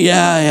glory. He's like,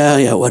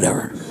 yeah,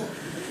 whatever.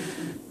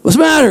 What's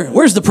the matter?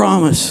 Where's the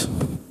promise?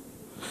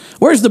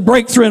 Where's the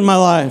breakthrough in my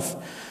life?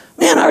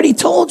 Man, I already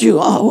told you.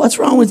 Oh, what's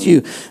wrong with you?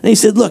 And he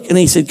said, look, and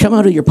he said, come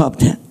out of your pup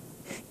tent.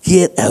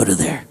 Get out of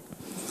there.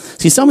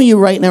 See, some of you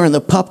right now are in the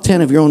pup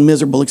tent of your own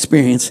miserable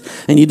experience,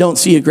 and you don't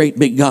see a great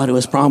big God who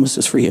has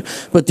promises for you.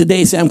 But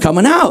today, say, I'm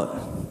coming out.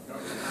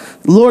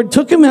 The Lord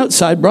took him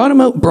outside, brought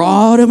him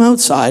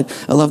outside.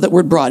 I love that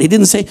word brought. He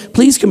didn't say,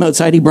 please come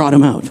outside. He brought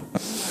him out.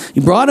 He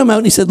brought him out,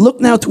 and he said,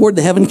 look now toward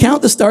the heaven,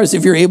 count the stars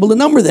if you're able to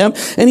number them.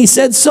 And he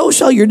said, so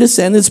shall your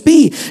descendants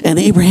be. And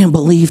Abraham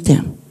believed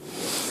him.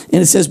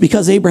 And it says,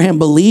 because Abraham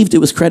believed, it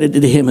was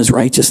credited to him as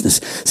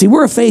righteousness. See,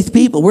 we're a faith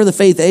people. We're the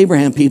faith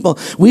Abraham people.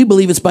 We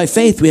believe it's by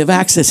faith. We have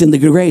access in the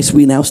grace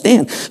we now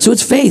stand. So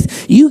it's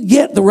faith. You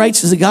get the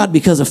righteousness of God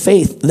because of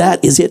faith.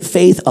 That is it.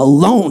 Faith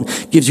alone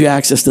gives you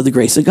access to the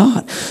grace of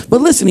God.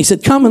 But listen, he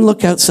said, come and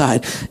look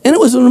outside. And it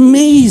was an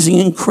amazing,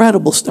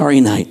 incredible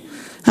starry night.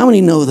 How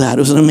many know that?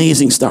 It was an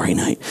amazing starry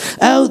night.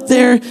 Out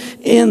there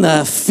in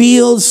the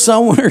fields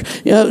somewhere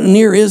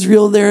near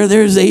Israel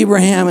there's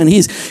Abraham, and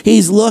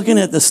he's looking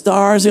at the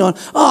stars going,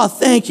 oh,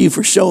 thank you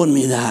for showing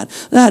me that.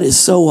 That is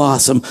so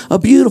awesome. A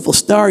beautiful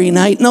starry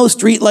night, no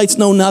street lights,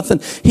 no nothing.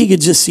 He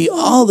could just see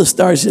all the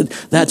stars. He said,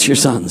 that's your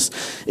sons.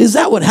 Is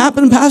that what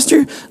happened,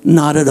 Pastor?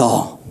 Not at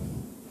all.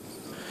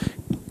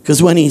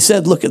 Because when he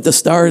said, look at the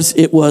stars,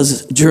 it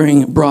was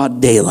during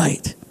broad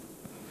daylight.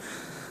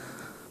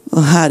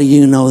 Well, how do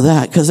you know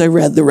that? Because I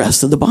read the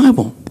rest of the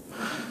Bible.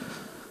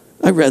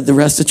 I read the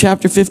rest of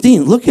chapter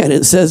 15. Look at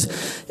it. It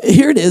says,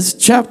 here it is,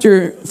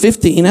 chapter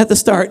 15. At the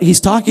start,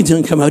 he's talking to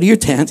him, come out of your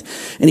tent.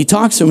 And he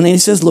talks to him, and he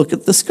says, look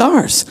at the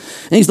stars.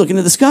 And he's looking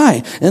at the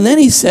sky. And then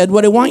he said,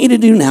 what I want you to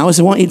do now is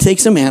I want you to take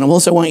some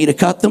animals. I want you to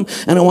cut them,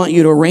 and I want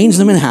you to arrange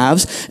them in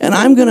halves. And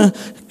I'm going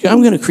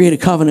to create a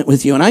covenant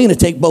with you. And I'm going to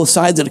take both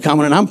sides of the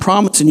covenant. I'm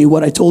promising you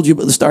what I told you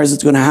about the stars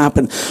that's going to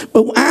happen.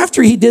 But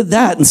after he did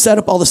that and set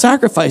up all the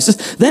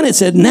sacrifices, then it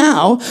said,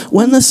 now,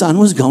 when the sun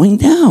was going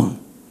down.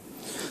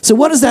 So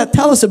what does that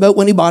tell us about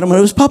when he bought him out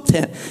of his pup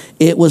tent?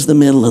 It was the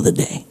middle of the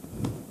day.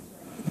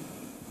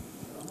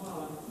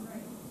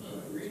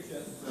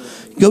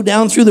 Go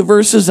down through the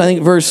verses. I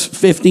think verse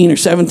 15 or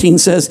 17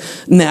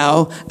 says,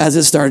 now, as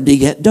it started to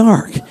get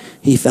dark,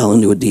 he fell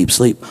into a deep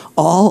sleep.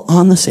 All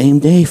on the same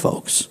day,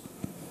 folks.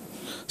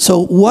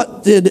 So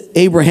what did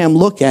Abraham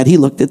look at? He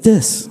looked at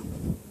this.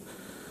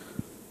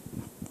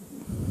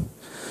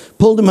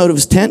 Pulled him out of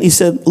his tent. He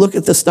said, look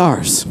at the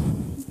stars.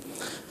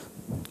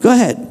 Go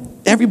ahead.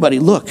 Everybody,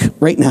 look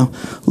right now.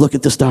 Look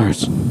at the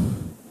stars.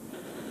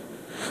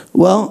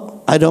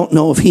 Well, I don't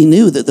know if he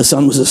knew that the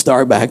sun was a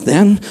star back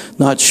then.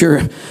 Not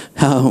sure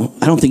how.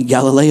 I don't think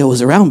Galileo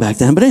was around back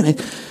then. But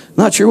anyway,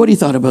 not sure what he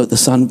thought about the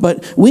sun.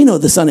 But we know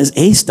the sun is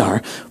a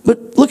star.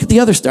 But look at the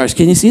other stars.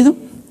 Can you see them?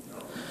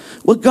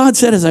 What God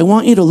said is, I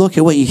want you to look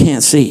at what you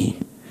can't see.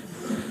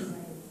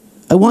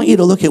 I want you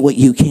to look at what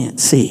you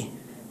can't see.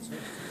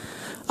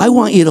 I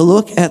want you to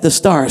look at the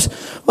stars.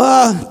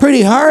 Well,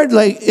 pretty hard,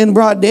 like in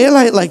broad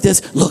daylight like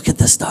this. Look at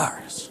the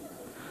stars.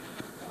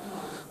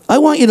 I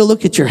want you to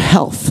look at your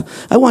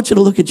health. I want you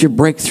to look at your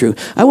breakthrough.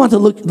 I want to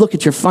look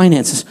at your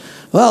finances.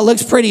 Well, it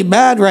looks pretty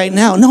bad right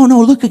now. No,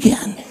 look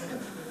again.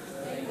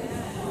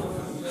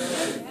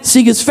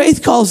 See, because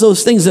faith calls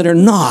those things that are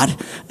not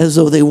as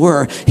though they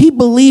were. He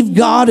believed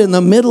God in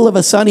the middle of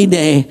a sunny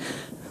day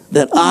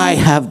that I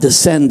have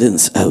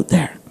descendants out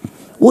there.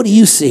 What do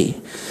you see?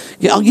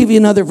 I'll give you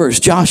another verse.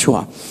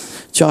 Joshua.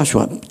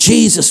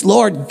 Jesus,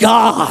 Lord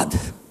God.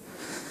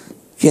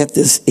 Get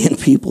this in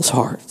people's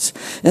hearts.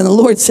 And the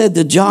Lord said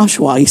to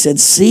Joshua, he said,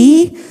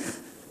 see?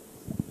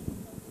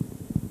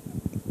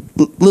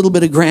 A little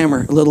bit of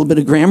grammar.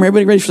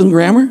 Everybody ready for some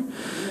grammar?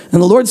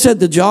 And the Lord said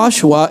to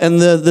Joshua,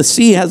 and the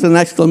C has an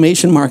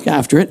exclamation mark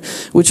after it,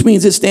 which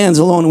means it stands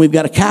alone. And we've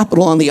got a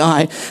capital on the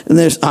I, and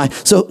there's I.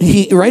 So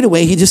right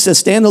away, he just says,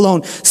 stand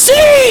alone.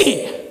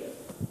 See!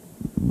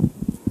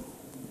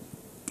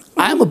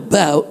 I'm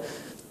about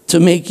to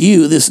make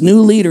you this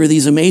new leader of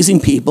these amazing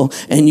people,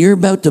 and you're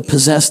about to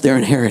possess their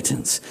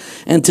inheritance.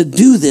 And to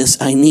do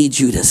this, I need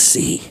you to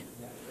see.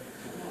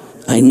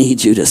 I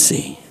need you to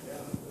see.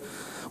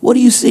 What do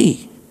you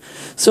see?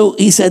 So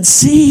he said,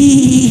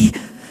 see.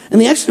 And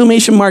the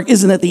exclamation mark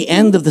isn't at the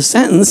end of the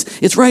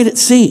sentence. It's right at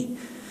see.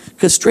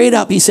 Because straight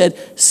up he said,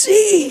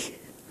 see,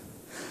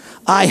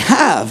 I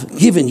have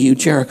given you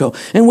Jericho.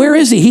 And where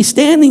is he? He's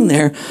standing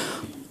there.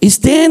 He's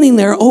standing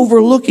there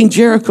overlooking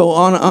Jericho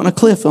on a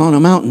cliff, on a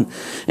mountain.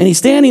 And he's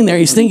standing there.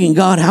 He's thinking,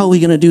 God, how are we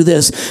going to do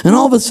this? And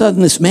all of a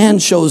sudden, this man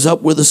shows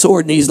up with a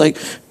sword. And he's like,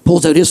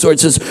 pulls out his sword and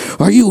says,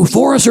 are you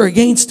for us or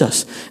against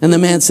us? And the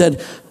man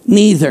said,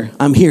 neither.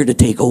 I'm here to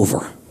take over.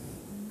 And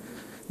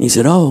he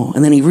said, oh.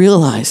 And then he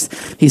realized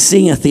he's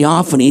seeing a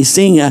theophany. He's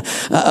seeing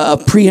a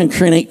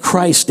pre-incarnate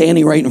Christ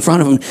standing right in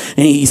front of him.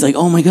 And he's like,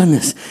 oh my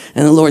goodness.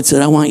 And the Lord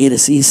said, I want you to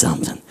see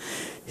something.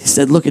 He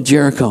said, look at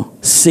Jericho.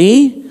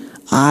 See?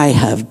 I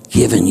have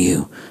given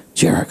you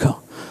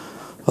Jericho.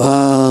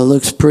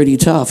 Looks pretty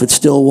tough. It's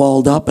still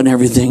walled up and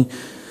everything.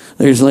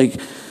 There's like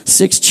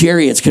 6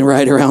 chariots can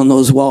ride around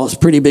those walls.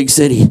 Pretty big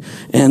city.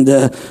 And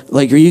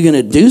like, are you going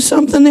to do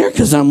something there?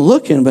 Because I'm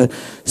looking, but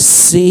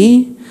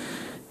see,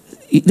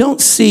 you don't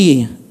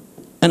see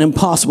an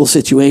impossible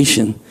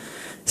situation.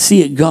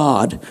 See a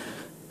God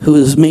who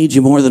has made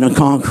you more than a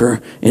conqueror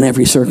in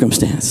every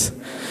circumstance.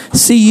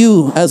 See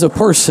you as a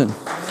person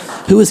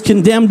who is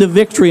condemned to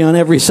victory on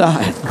every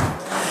side.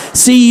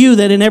 See you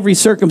that in every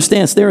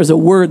circumstance there is a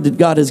word that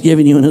God has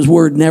given you, and his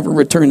word never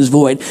returns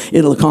void.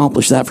 It'll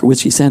accomplish that for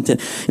which he sent it.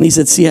 And he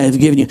said, see, I have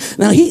given you.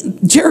 Now,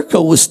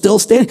 Jericho was still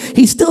standing.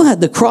 He still had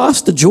to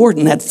cross the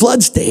Jordan at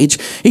flood stage.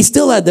 He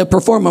still had to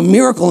perform a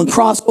miracle and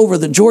cross over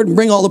the Jordan,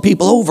 bring all the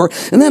people over,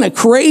 and then a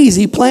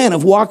crazy plan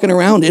of walking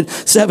around it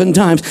 7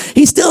 times.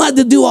 He still had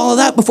to do all of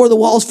that before the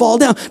walls fall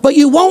down. But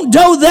you won't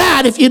do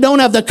that if you don't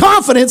have the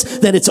confidence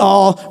that it's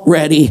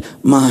already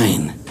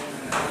mine.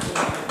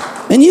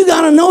 And you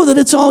got to know that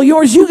it's all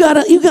yours. You got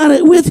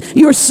to, with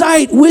your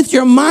sight, with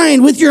your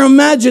mind, with your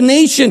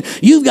imagination,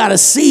 you've got to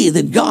see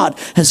that God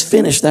has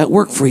finished that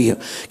work for you.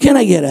 Can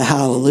I get a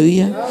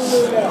hallelujah?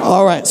 Hallelujah.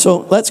 All right, so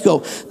let's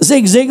go.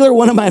 Zig Ziglar,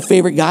 one of my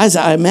favorite guys.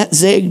 I met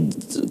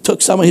Zig,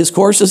 took some of his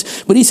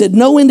courses, but he said,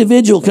 no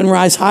individual can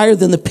rise higher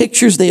than the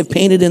pictures they have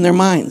painted in their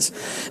minds.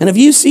 And if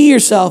you see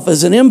yourself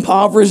as an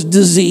impoverished,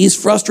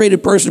 diseased,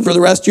 frustrated person for the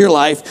rest of your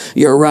life,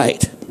 you're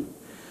right.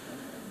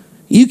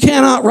 You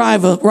cannot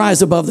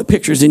rise above the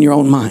pictures in your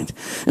own mind.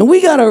 And we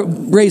got to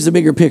raise the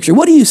bigger picture.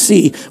 What do you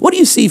see? What do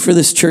you see for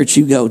this church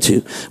you go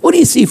to? What do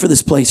you see for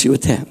this place you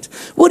attend?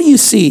 What do you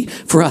see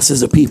for us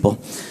as a people?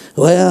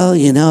 Well,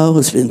 you know,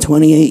 it's been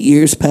 28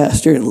 years,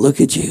 Pastor, and look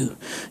at you.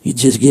 You're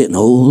just getting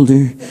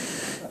older.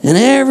 And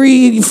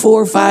every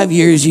 4 or 5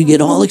 years, you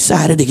get all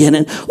excited again.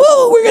 And,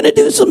 whoa, we're going to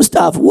do some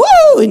stuff.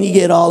 Whoa! And you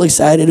get all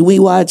excited. And we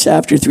watch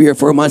after 3 or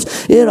 4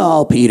 months, it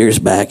all peters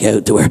back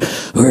out to where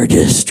we're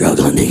just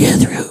struggling to get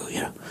through.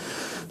 You know.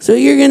 So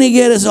you're going to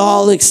get us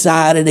all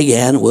excited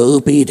again.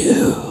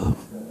 Whoopie-doo.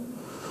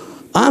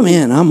 I'm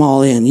in. I'm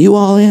all in. You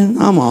all in?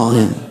 I'm all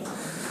in.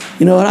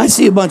 You know what? I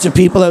see a bunch of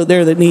people out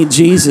there that need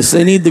Jesus.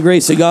 They need the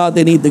grace of God.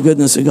 They need the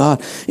goodness of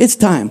God. It's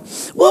time.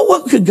 Well,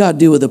 what could God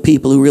do with the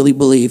people who really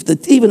believe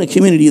that even a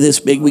community this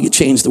big, we could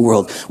change the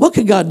world? What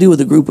could God do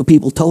with a group of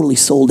people totally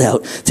sold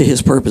out to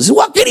his purposes?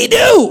 What could he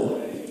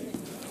do?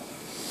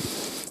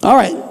 All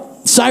right.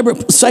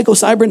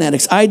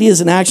 Psycho-cybernetics,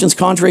 ideas and actions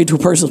contrary to a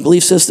person's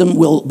belief system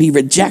will be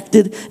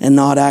rejected and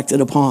not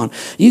acted upon.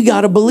 You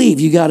got to believe.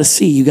 You got to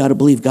see. You got to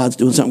believe God's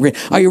doing something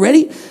great. Are you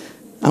ready?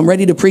 I'm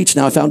ready to preach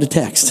now. I found a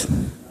text.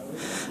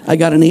 I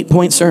got an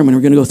 8-point sermon.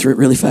 We're going to go through it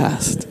really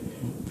fast.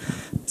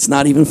 It's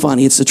not even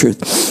funny. It's the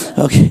truth.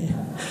 Okay.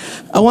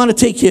 I want to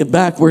take you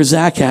back where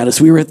Zach had us.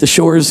 We were at the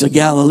shores of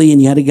Galilee,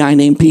 and you had a guy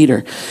named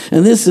Peter.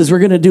 And we're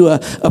going to do a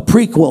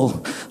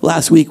prequel.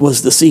 Last week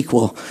was the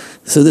sequel.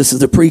 So this is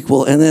the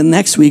prequel. And then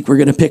next week, we're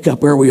going to pick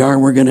up where we are,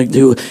 and we're going to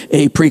do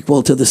a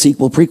prequel to the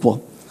sequel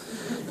prequel.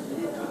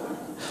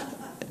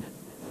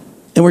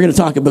 And we're going to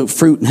talk about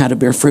fruit and how to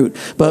bear fruit.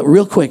 But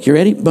real quick, you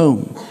ready?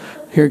 Boom.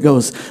 Here it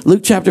goes.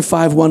 Luke chapter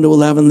 5, 1 to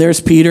 11.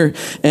 There's Peter,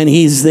 and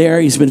he's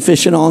there. He's been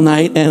fishing all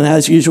night, and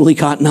as usual, he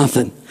caught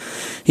nothing.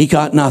 He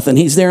caught nothing.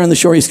 He's there on the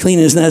shore. He's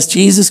cleaning his nets.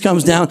 Jesus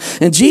comes down,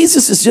 and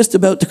Jesus is just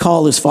about to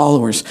call his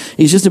followers.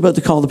 He's just about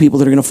to call the people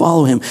that are going to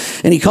follow him.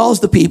 And he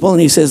calls the people,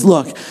 and he says,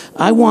 look,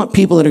 I want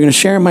people that are going to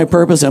share my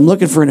purpose. I'm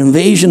looking for an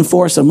invasion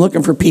force. I'm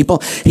looking for people.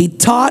 He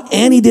taught,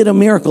 and he did a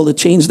miracle to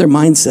change their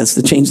mindsets,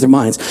 to change their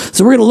minds.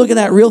 So we're going to look at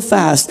that real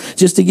fast,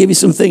 just to give you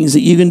some things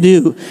that you can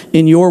do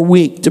in your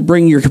week to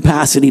bring your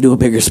capacity to a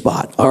bigger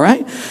spot. All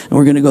right? And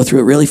we're going to go through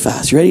it really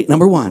fast. You ready?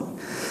 Number one.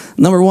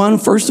 Number one,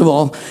 first of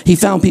all, he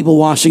found people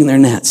washing their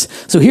nets.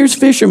 So here's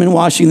fishermen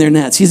washing their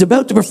nets. He's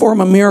about to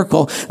perform a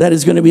miracle that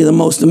is going to be the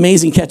most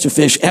amazing catch of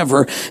fish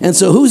ever. And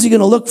so who's he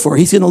going to look for?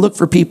 He's going to look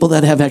for people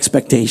that have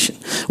expectation.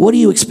 What are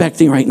you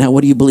expecting right now?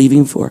 What are you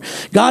believing for?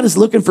 God is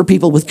looking for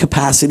people with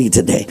capacity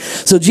today.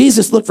 So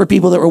Jesus looked for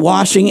people that were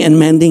washing and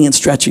mending and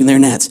stretching their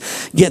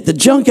nets. Get the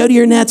junk out of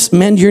your nets,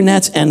 mend your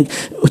nets, and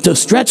to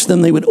stretch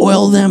them, they would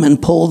oil them and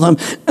pull them.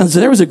 And so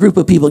there was a group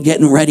of people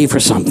getting ready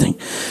for something.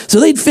 So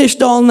they'd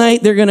fished all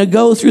night. They're going to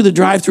go through the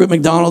drive-thru at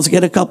McDonald's,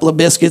 get a couple of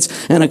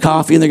biscuits and a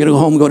coffee, and they're going to go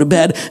home and go to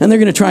bed, and they're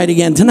going to try it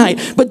again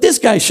tonight. But this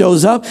guy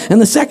shows up,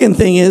 and the second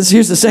thing is,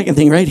 here's the second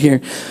thing right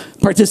here,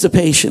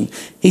 participation.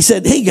 He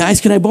said, hey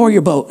guys, can I borrow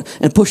your boat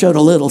and push out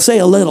a little? Say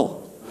a little.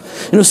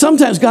 You know,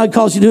 sometimes God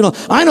calls you to do a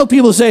little. I know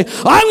people say,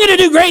 I'm going to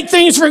do great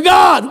things for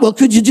God. Well,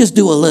 could you just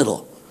do a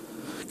little?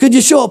 Could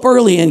you show up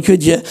early and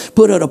could you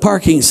put out a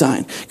parking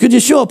sign? Could you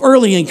show up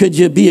early and could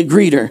you be a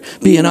greeter,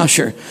 be an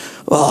usher?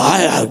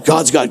 Well,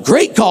 God's got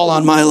great call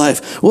on my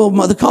life. Well,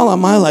 the call on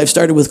my life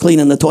started with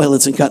cleaning the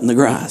toilets and cutting the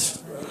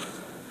grass.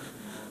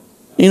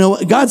 You know,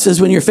 God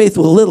says, when you're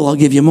faithful a little, I'll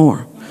give you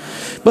more.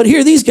 But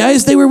here, these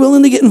guys, they were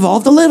willing to get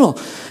involved a little.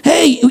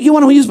 Hey, you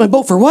want to use my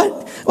boat for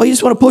what? Oh, you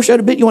just want to push out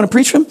a bit? You want to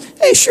preach from?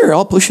 Hey, sure,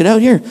 I'll push it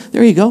out here.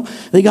 There you go.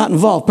 They got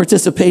involved.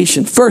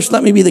 Participation. First,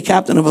 let me be the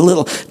captain of a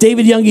little.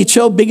 David Yonggi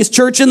Cho, biggest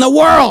church in the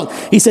world.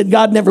 He said,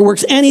 God never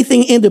works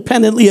anything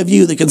independently of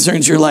you that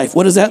concerns your life.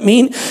 What does that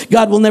mean?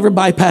 God will never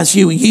bypass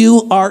you.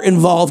 You are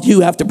involved.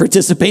 You have to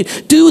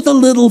participate. Do the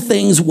little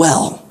things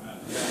well.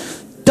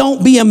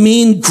 Don't be a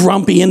mean,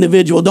 grumpy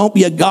individual. Don't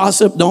be a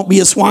gossip. Don't be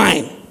a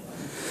swine.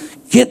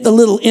 Get the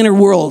little inner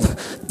world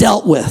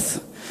dealt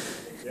with.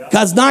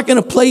 God's not going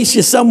to place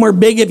you somewhere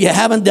big if you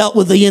haven't dealt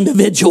with the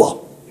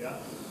individual.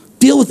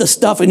 Deal with the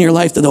stuff in your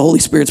life that the Holy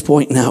Spirit's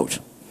pointing out.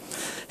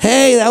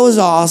 Hey, that was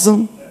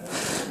awesome.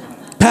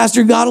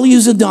 Pastor God will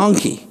use a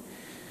donkey.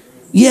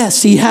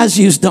 Yes, he has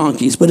used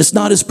donkeys, but it's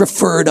not his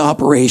preferred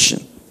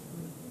operation.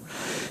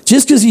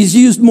 Just because he's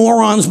used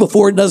morons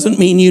before doesn't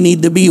mean you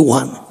need to be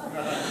one.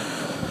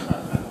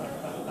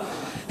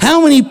 How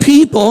many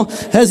people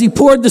has he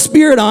poured the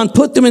Spirit on,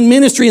 put them in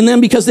ministry, and then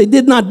because they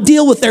did not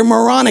deal with their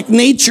moronic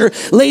nature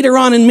later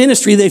on in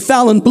ministry, they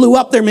fell and blew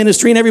up their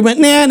ministry, and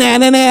everybody went,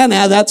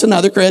 nah, that's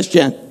another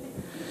Christian.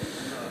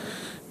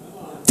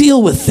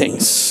 Deal with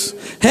things.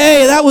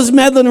 Hey, that was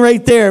meddling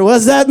right there.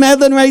 Was that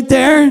meddling right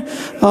there?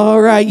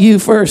 All right, you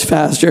first,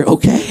 Pastor.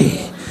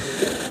 Okay.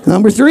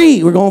 Number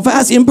 3, we're going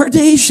fast.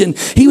 Impartation.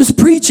 He was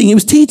preaching. He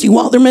was teaching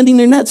while they're mending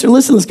their nets. They're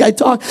listening to this guy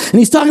talk. And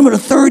he's talking about a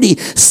 30,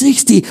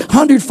 60,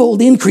 100-fold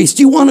increase.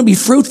 Do you want to be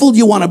fruitful? Do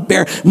you want to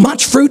bear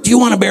much fruit? Do you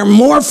want to bear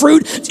more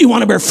fruit? Do you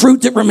want to bear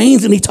fruit that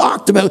remains? And he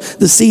talked about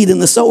the seed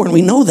and the sower. And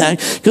we know that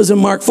because in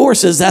Mark 4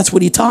 says that's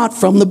what he taught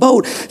from the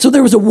boat. So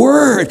there was a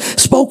word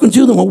spoken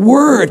to them, a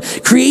word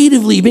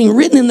creatively being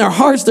written in their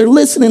hearts. They're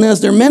listening as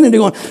they're mending.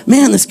 They're going,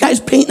 man, this guy's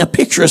painting a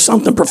picture of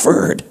something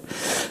preferred.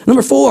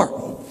 Number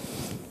 4.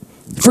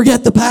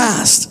 Forget the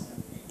past.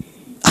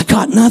 I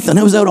caught nothing.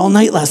 I was out all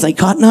night last night.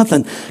 Caught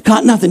nothing.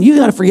 You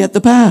got to forget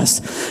the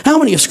past. How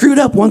many have screwed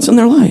up once in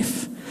their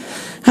life?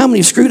 How many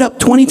have screwed up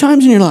 20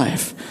 times in your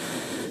life?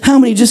 How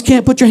many just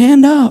can't put your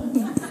hand up?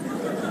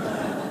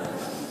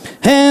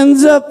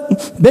 Hands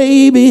up,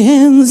 baby,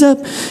 hands up.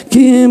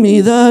 Give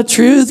me the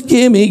truth.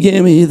 Give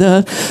me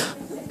the...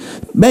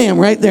 Bam,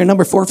 right there.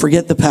 Number 4,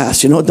 forget the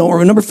past. You know, don't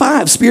worry. Number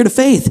 5, spirit of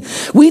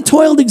faith. We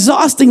toiled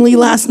exhaustingly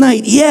last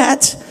night,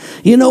 yet...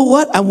 You know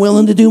what? I'm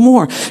willing to do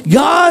more.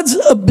 God's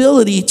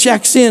ability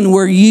checks in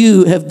where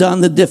you have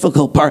done the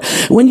difficult part.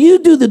 When you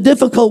do the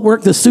difficult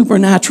work, the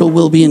supernatural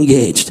will be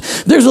engaged.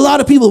 There's a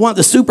lot of people who want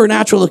the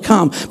supernatural to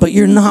come, but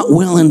you're not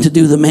willing to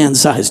do the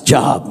man-sized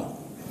job.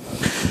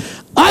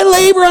 I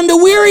labor under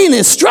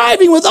weariness,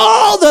 striving with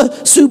all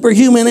the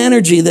superhuman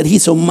energy that he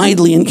so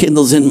mightily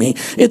enkindles in me.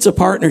 It's a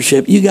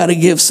partnership. You got to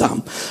give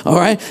some, all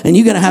right? And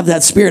you got to have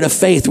that spirit of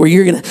faith where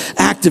you're going to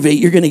activate,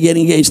 you're going to get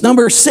engaged.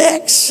 Number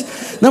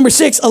 6,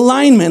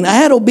 alignment. I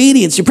had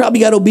obedience. You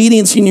probably got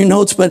obedience in your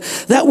notes, but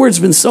that word's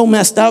been so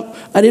messed up,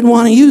 I didn't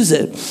want to use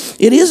it.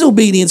 It is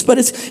obedience, but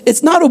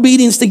it's not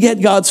obedience to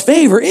get God's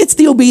favor. It's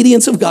the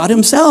obedience of God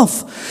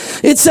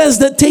himself. It says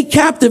that take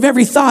captive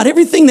every thought,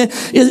 everything that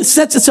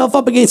sets itself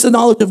up against the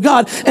knowledge of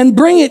God, and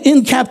bring it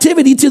in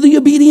captivity to the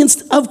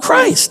obedience of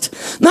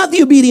Christ. Not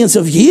the obedience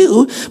of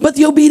you, but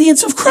the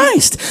obedience of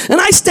Christ. And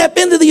I step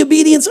into the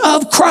obedience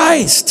of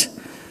Christ.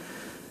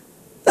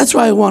 That's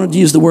why I wanted to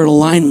use the word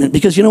alignment,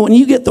 because you know, when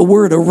you get the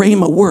word, a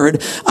rhema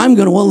word, I'm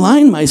going to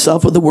align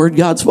myself with the word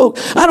God spoke.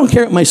 I don't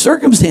care what my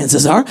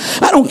circumstances are.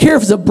 I don't care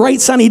if it's a bright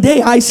sunny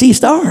day, I see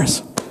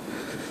stars.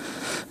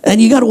 And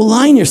you got to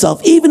align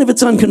yourself, even if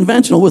it's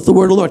unconventional, with the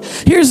word of the Lord.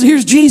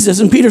 Here's Jesus,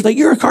 and Peter's like,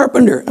 you're a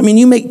carpenter. I mean,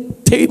 you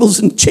make tables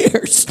and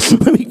chairs.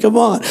 I mean, come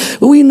on.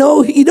 We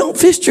know you don't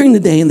fish during the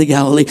day in the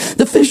Galilee.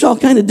 The fish all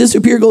kind of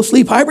disappear, go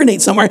sleep,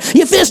 hibernate somewhere.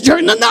 You fish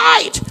during the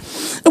night.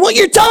 And what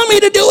you're telling me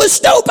to do is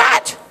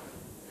stupid.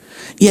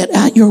 Yet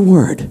at your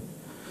word.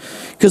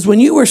 Because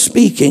when you were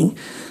speaking,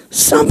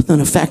 something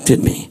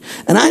affected me.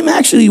 And I'm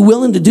actually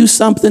willing to do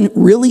something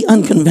really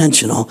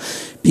unconventional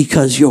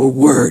because your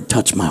word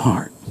touched my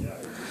heart.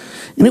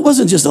 And it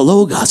wasn't just a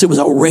logos, it was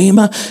a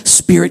rhema,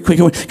 spirit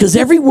quickening. Because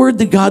every word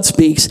that God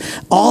speaks,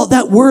 all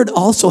that word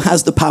also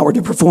has the power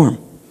to perform.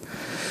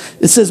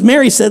 It says,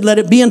 Mary said, let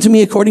it be unto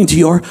me according to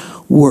your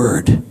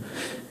word.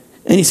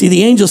 And you see,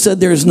 the angel said,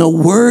 there is no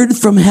word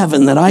from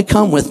heaven that I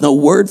come with, no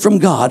word from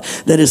God,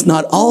 that is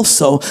not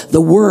also,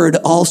 the word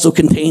also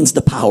contains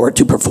the power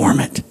to perform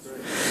it.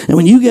 And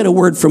when you get a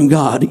word from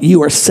God,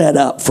 you are set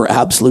up for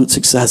absolute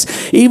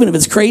success. Even if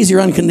it's crazy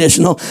or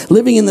unconditional,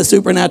 living in the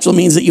supernatural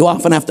means that you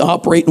often have to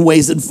operate in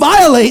ways that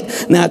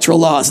violate natural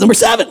laws. Number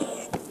 7,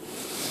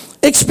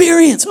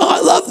 experience. Oh, I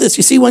love this.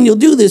 You see, when you'll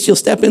do this, you'll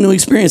step into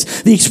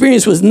experience. The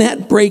experience was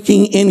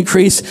net-breaking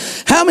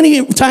increase. How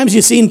many times have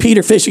you seen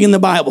Peter fishing in the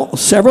Bible?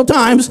 Several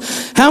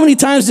times. How many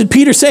times did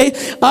Peter say,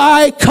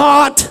 I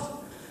caught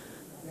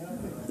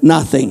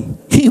nothing?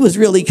 He was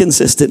really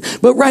consistent.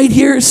 But right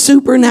here,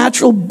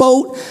 supernatural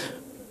boat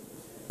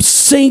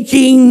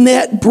sinking,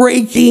 net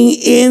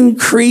breaking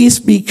increase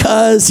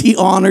because he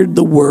honored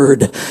the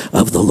word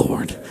of the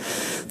Lord.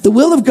 The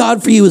will of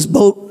God for you is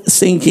boat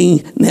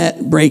sinking,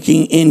 net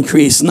breaking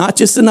increase. Not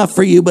just enough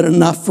for you, but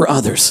enough for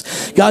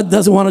others. God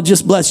doesn't want to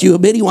just bless you a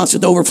bit. He wants it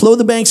to overflow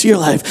the banks of your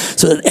life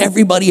so that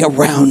everybody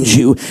around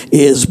you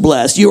is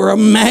blessed. You are a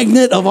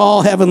magnet of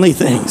all heavenly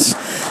things.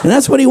 And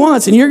that's what he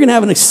wants. And you're going to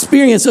have an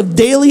experience of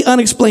daily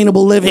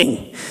unexplainable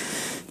living.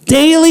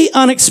 Daily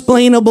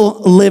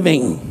unexplainable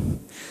living.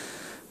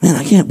 Man,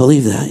 I can't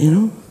believe that, you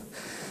know?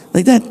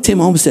 Like that Tim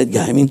Olmsted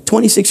guy. I mean,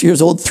 26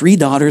 years old, 3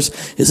 daughters,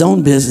 his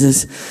own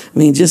business. I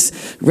mean,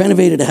 just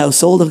renovated a house,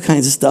 sold all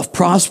kinds of stuff,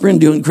 prospering,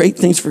 doing great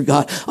things for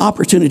God,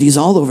 opportunities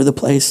all over the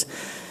place.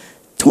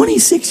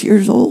 26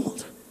 years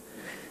old.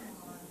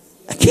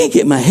 I can't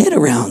get my head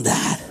around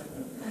that.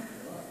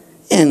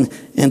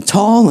 And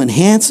tall and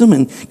handsome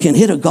and can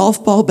hit a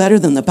golf ball better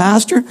than the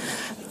pastor.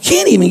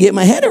 Can't even get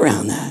my head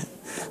around that.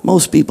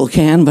 Most people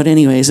can, but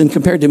anyways, and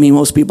compared to me,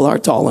 most people are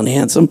tall and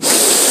handsome.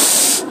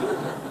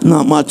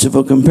 Not much of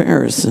a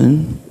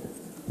comparison.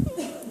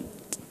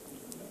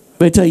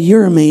 But I tell you,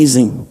 you're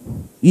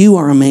amazing. You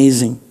are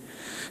amazing.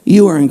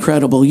 You are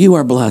incredible. You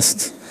are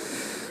blessed.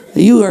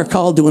 You are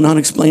called to an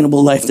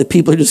unexplainable life that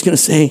people are just going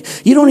to say,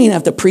 you don't even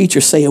have to preach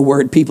or say a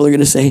word. People are going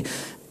to say,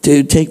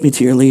 dude, take me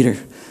to your leader.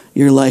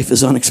 Your life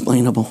is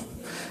unexplainable.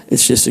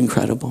 It's just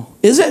incredible.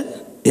 Is it?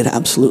 It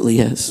absolutely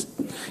is.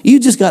 You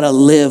just got to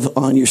live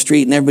on your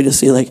street and everybody will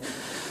see like,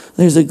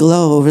 there's a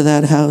glow over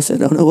that house. I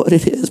don't know what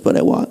it is, but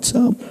I want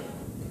some.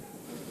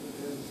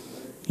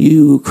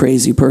 You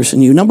crazy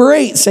person, you. Number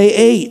 8, say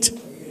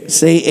 8.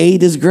 Say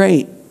 8 is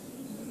great.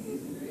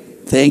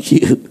 Thank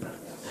you.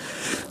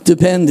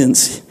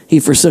 Dependence.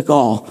 He forsook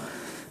all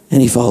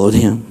and he followed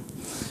him.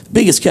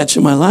 Biggest catch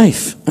in my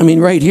life. I mean,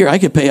 right here, I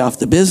could pay off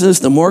the business,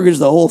 the mortgage,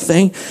 the whole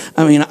thing.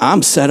 I mean,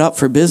 I'm set up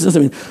for business. I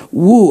mean,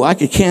 woo, I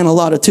could can a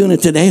lot of tuna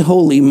today.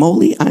 Holy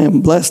moly, I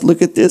am blessed.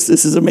 Look at this.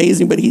 This is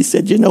amazing. But he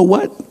said, you know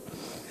what?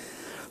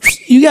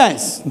 You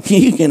guys,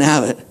 you can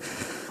have it.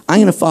 I'm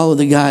going to follow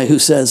the guy who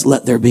says,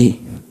 let there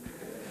be.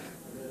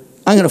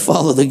 I'm going to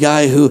follow the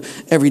guy who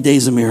every day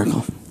is a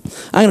miracle.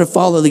 I'm going to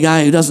follow the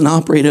guy who doesn't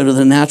operate out of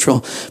the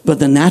natural, but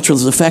the natural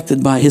is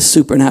affected by his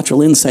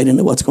supernatural insight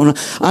into what's going on.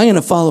 I'm going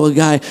to follow a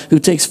guy who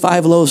takes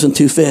 5 loaves and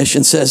 2 fish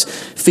and says,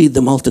 feed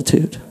the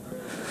multitude.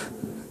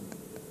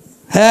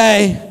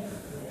 Hey.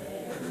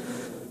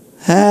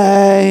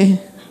 Hey.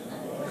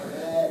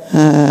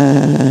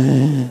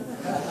 Hey.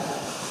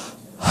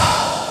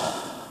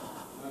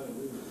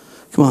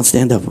 Come on,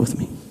 stand up with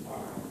me.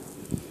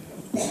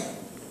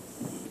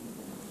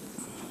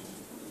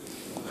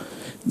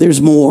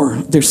 There's more.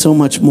 There's so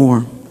much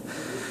more.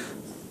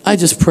 I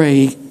just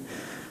pray.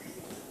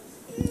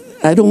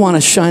 I don't want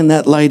to shine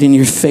that light in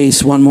your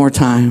face one more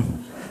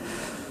time.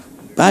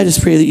 But I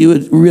just pray that you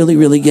would really,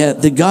 really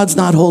get that God's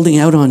not holding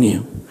out on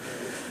you.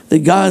 That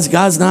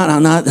God's not,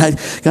 I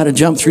got to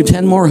jump through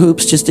 10 more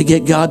hoops just to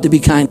get God to be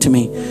kind to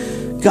me.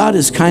 God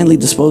is kindly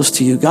disposed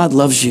to you. God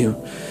loves you.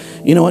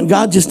 You know what?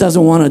 God just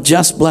doesn't want to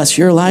just bless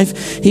your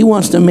life. He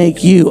wants to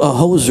make you a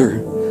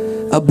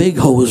hoser, a big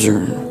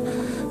hoser.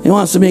 He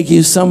wants to make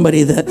you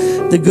somebody that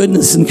the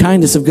goodness and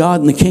kindness of God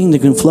and the kingdom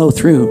can flow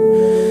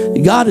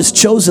through. God has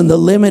chosen to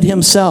limit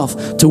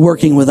himself to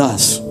working with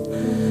us.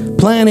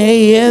 Plan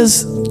A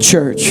is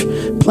church.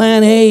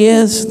 Plan A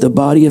is the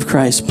body of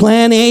Christ.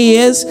 Plan A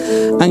is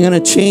I'm going to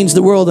change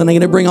the world and I'm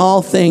going to bring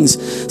all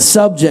things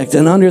subject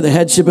and under the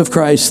headship of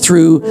Christ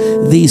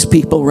through these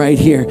people right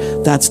here.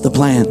 That's the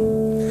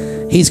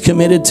plan. He's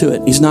committed to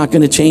it. He's not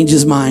going to change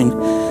his mind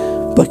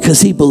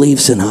because he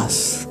believes in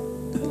us.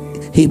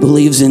 He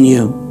believes in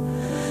you.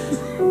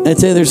 I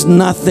tell you, there's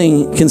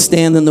nothing can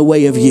stand in the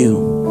way of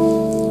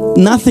you.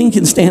 Nothing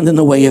can stand in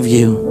the way of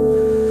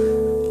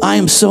you. I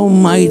am so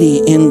mighty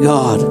in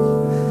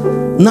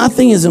God.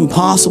 Nothing is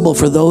impossible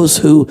for those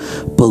who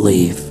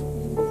believe.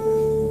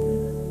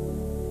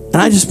 And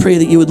I just pray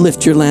that you would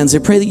lift your lens. I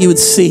pray that you would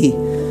see.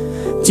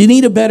 Do you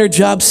need a better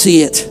job?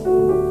 See it.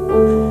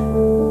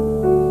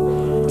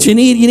 Do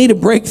you need a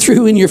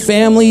breakthrough in your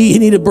family, you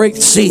need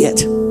to see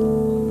it.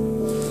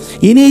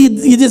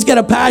 You just got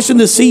a passion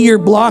to see your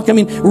block. I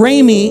mean,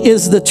 Ramey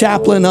is the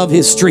chaplain of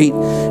his street.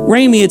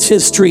 Ramey, it's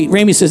his street.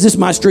 Ramey says, this is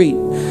my street.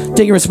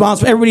 Taking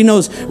responsibility. Everybody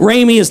knows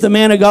Ramey is the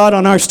man of God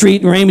on our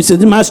street. And Ramey says,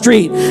 this is my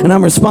street, and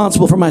I'm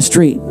responsible for my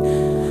street.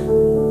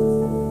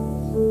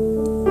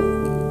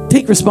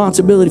 Take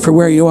responsibility for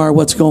where you are,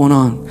 what's going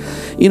on.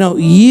 You know,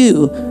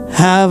 you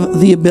have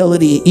the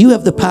ability, you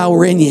have the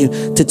power in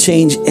you to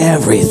change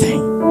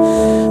everything.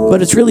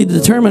 But it's really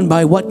determined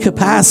by what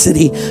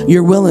capacity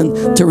you're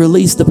willing to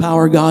release the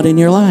power of God in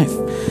your life.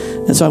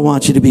 And so I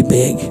want you to be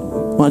big.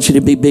 I want you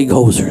to be big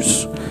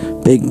hosers.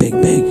 Big, big,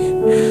 big.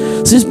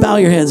 So just bow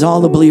your heads.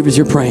 All the believers,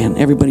 you're praying.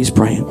 Everybody's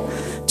praying.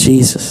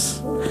 Jesus.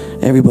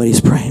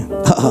 Everybody's praying.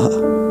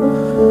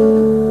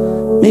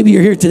 Maybe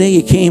you're here today,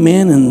 you came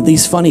in and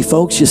these funny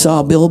folks, you saw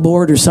a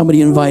billboard or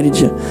somebody invited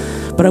you.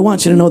 But I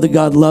want you to know that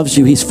God loves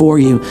you. He's for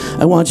you.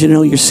 I want you to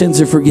know your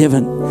sins are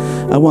forgiven.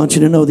 I want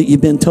you to know that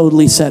you've been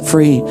totally set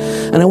free.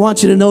 And I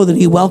want you to know that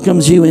He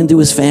welcomes you into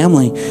His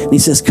family. And He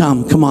says,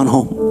 come on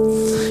home.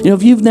 You know,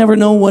 if you've never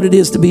known what it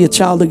is to be a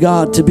child of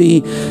God, to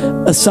be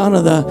a son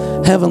of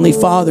the Heavenly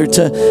Father,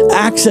 to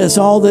access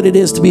all that it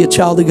is to be a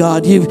child of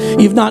God,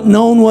 you've not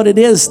known what it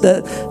is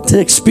to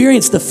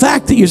experience the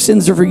fact that your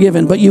sins are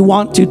forgiven, but you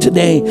want to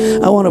today.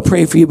 I want to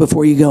pray for you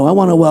before you go. I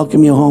want to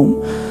welcome you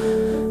home.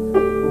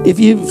 If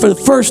you, for the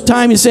first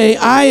time, you say,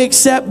 I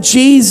accept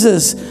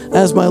Jesus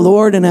as my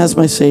Lord and as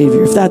my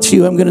Savior. If that's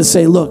you, I'm going to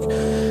say, look,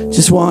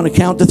 just want to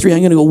count to 3. I'm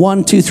going to go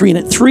 1, 2, 3. And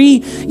at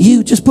 3,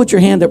 you just put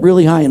your hand up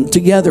really high. And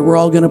together, we're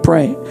all going to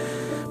pray.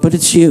 But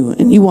it's you.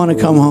 And you want to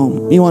come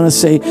home. You want to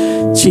say,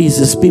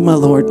 Jesus, be my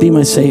Lord, be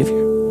my Savior.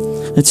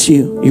 It's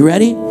you. You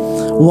ready?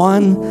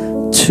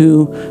 1,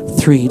 2,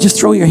 3. Just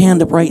throw your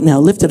hand up right now.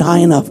 Lift it high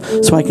enough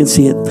so I can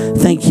see it.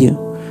 Thank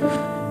you.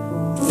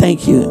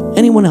 Thank you.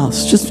 Anyone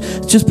else?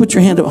 Just put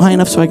your hand up high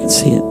enough so I can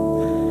see it.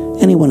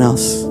 Anyone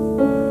else?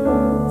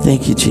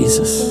 Thank you,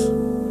 Jesus.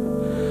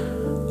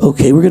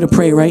 Okay, we're going to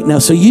pray right now.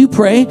 So you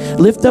pray.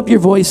 Lift up your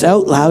voice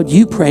out loud.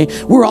 You pray.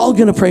 We're all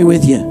going to pray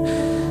with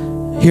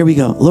you. Here we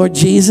go. Lord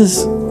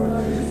Jesus,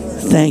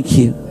 thank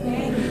you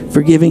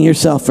for giving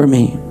yourself for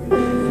me.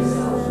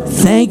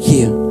 Thank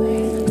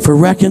you for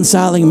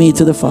reconciling me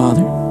to the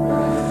Father.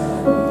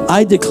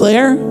 I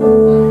declare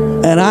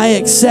and I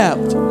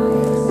accept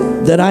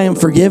that I am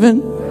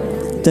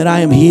forgiven, that I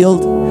am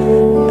healed,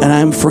 and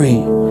I am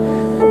free.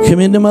 Come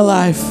into my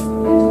life.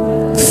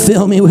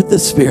 Fill me with the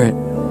Spirit.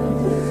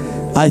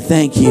 I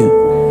thank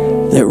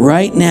you that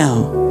right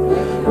now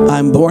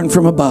I'm born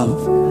from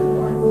above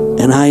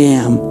and I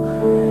am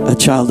a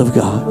child of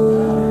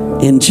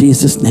God. In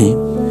Jesus' name,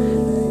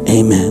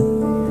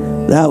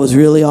 amen. That was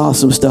really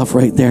awesome stuff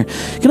right there.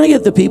 Can I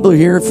get the people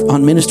here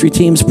on ministry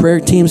teams, prayer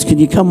teams? Can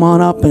you come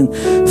on up and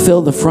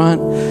fill the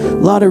front?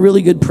 A lot of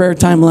really good prayer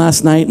time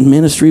last night and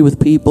ministry with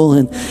people.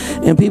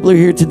 And people are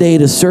here today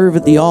to serve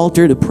at the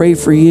altar, to pray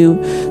for you,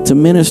 to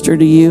minister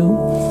to you.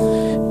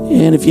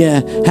 And if you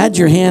had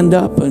your hand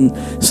up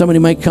and somebody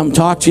might come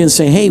talk to you and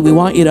say, hey, we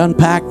want you to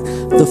unpack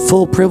the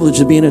full privilege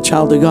of being a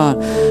child of God.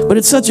 But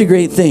it's such a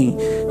great thing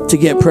to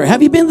get prayer.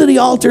 Have you been to the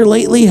altar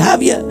lately?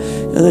 Have you?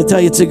 I tell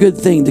you, it's a good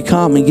thing to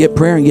come and get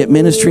prayer and get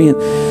ministry,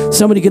 and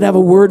somebody could have a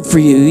word for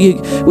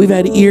you. We've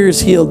had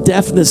ears healed,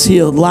 deafness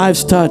healed,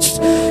 lives touched,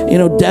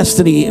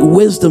 destiny,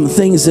 wisdom,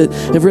 things that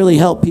have really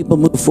helped people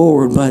move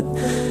forward. But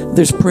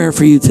there's prayer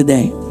for you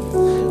today.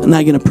 And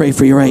I'm going to pray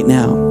for you right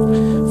now.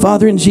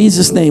 Father, in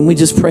Jesus' name, we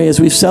just pray as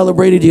we've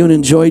celebrated you and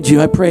enjoyed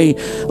you. I pray,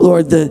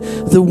 Lord,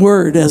 the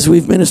word, as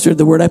we've ministered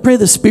the word, I pray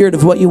the spirit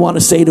of what you want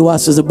to say to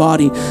us as a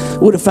body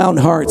would have found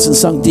hearts and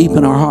sunk deep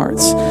in our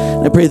hearts.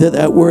 And I pray that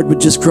that word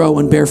would just grow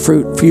and bear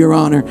fruit for your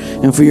honor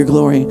and for your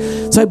glory.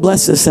 So I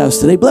bless this house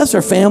today. Bless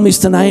our families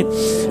tonight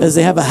as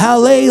they have a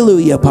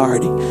hallelujah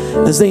party,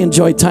 as they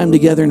enjoy time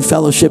together in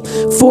fellowship.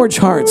 Forge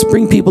hearts,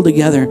 bring people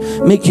together,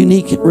 make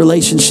unique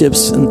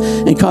relationships,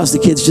 and cause the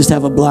kids just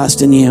have a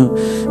blast in you.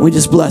 And we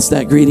just bless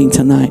that greeting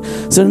tonight.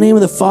 So in the name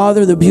of the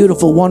Father, the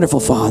beautiful, wonderful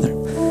Father,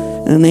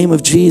 in the name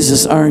of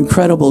Jesus, our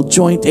incredible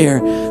joint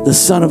heir, the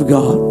Son of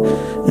God,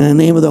 in the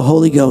name of the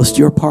Holy Ghost,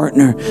 your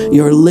partner,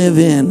 your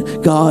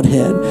live-in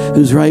Godhead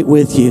who's right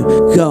with you,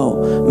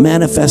 go,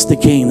 manifest the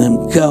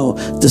kingdom, go,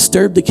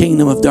 disturb the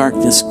kingdom of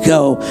darkness,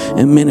 go,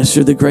 and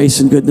minister the grace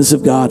and goodness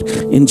of God.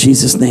 In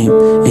Jesus' name,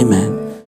 amen.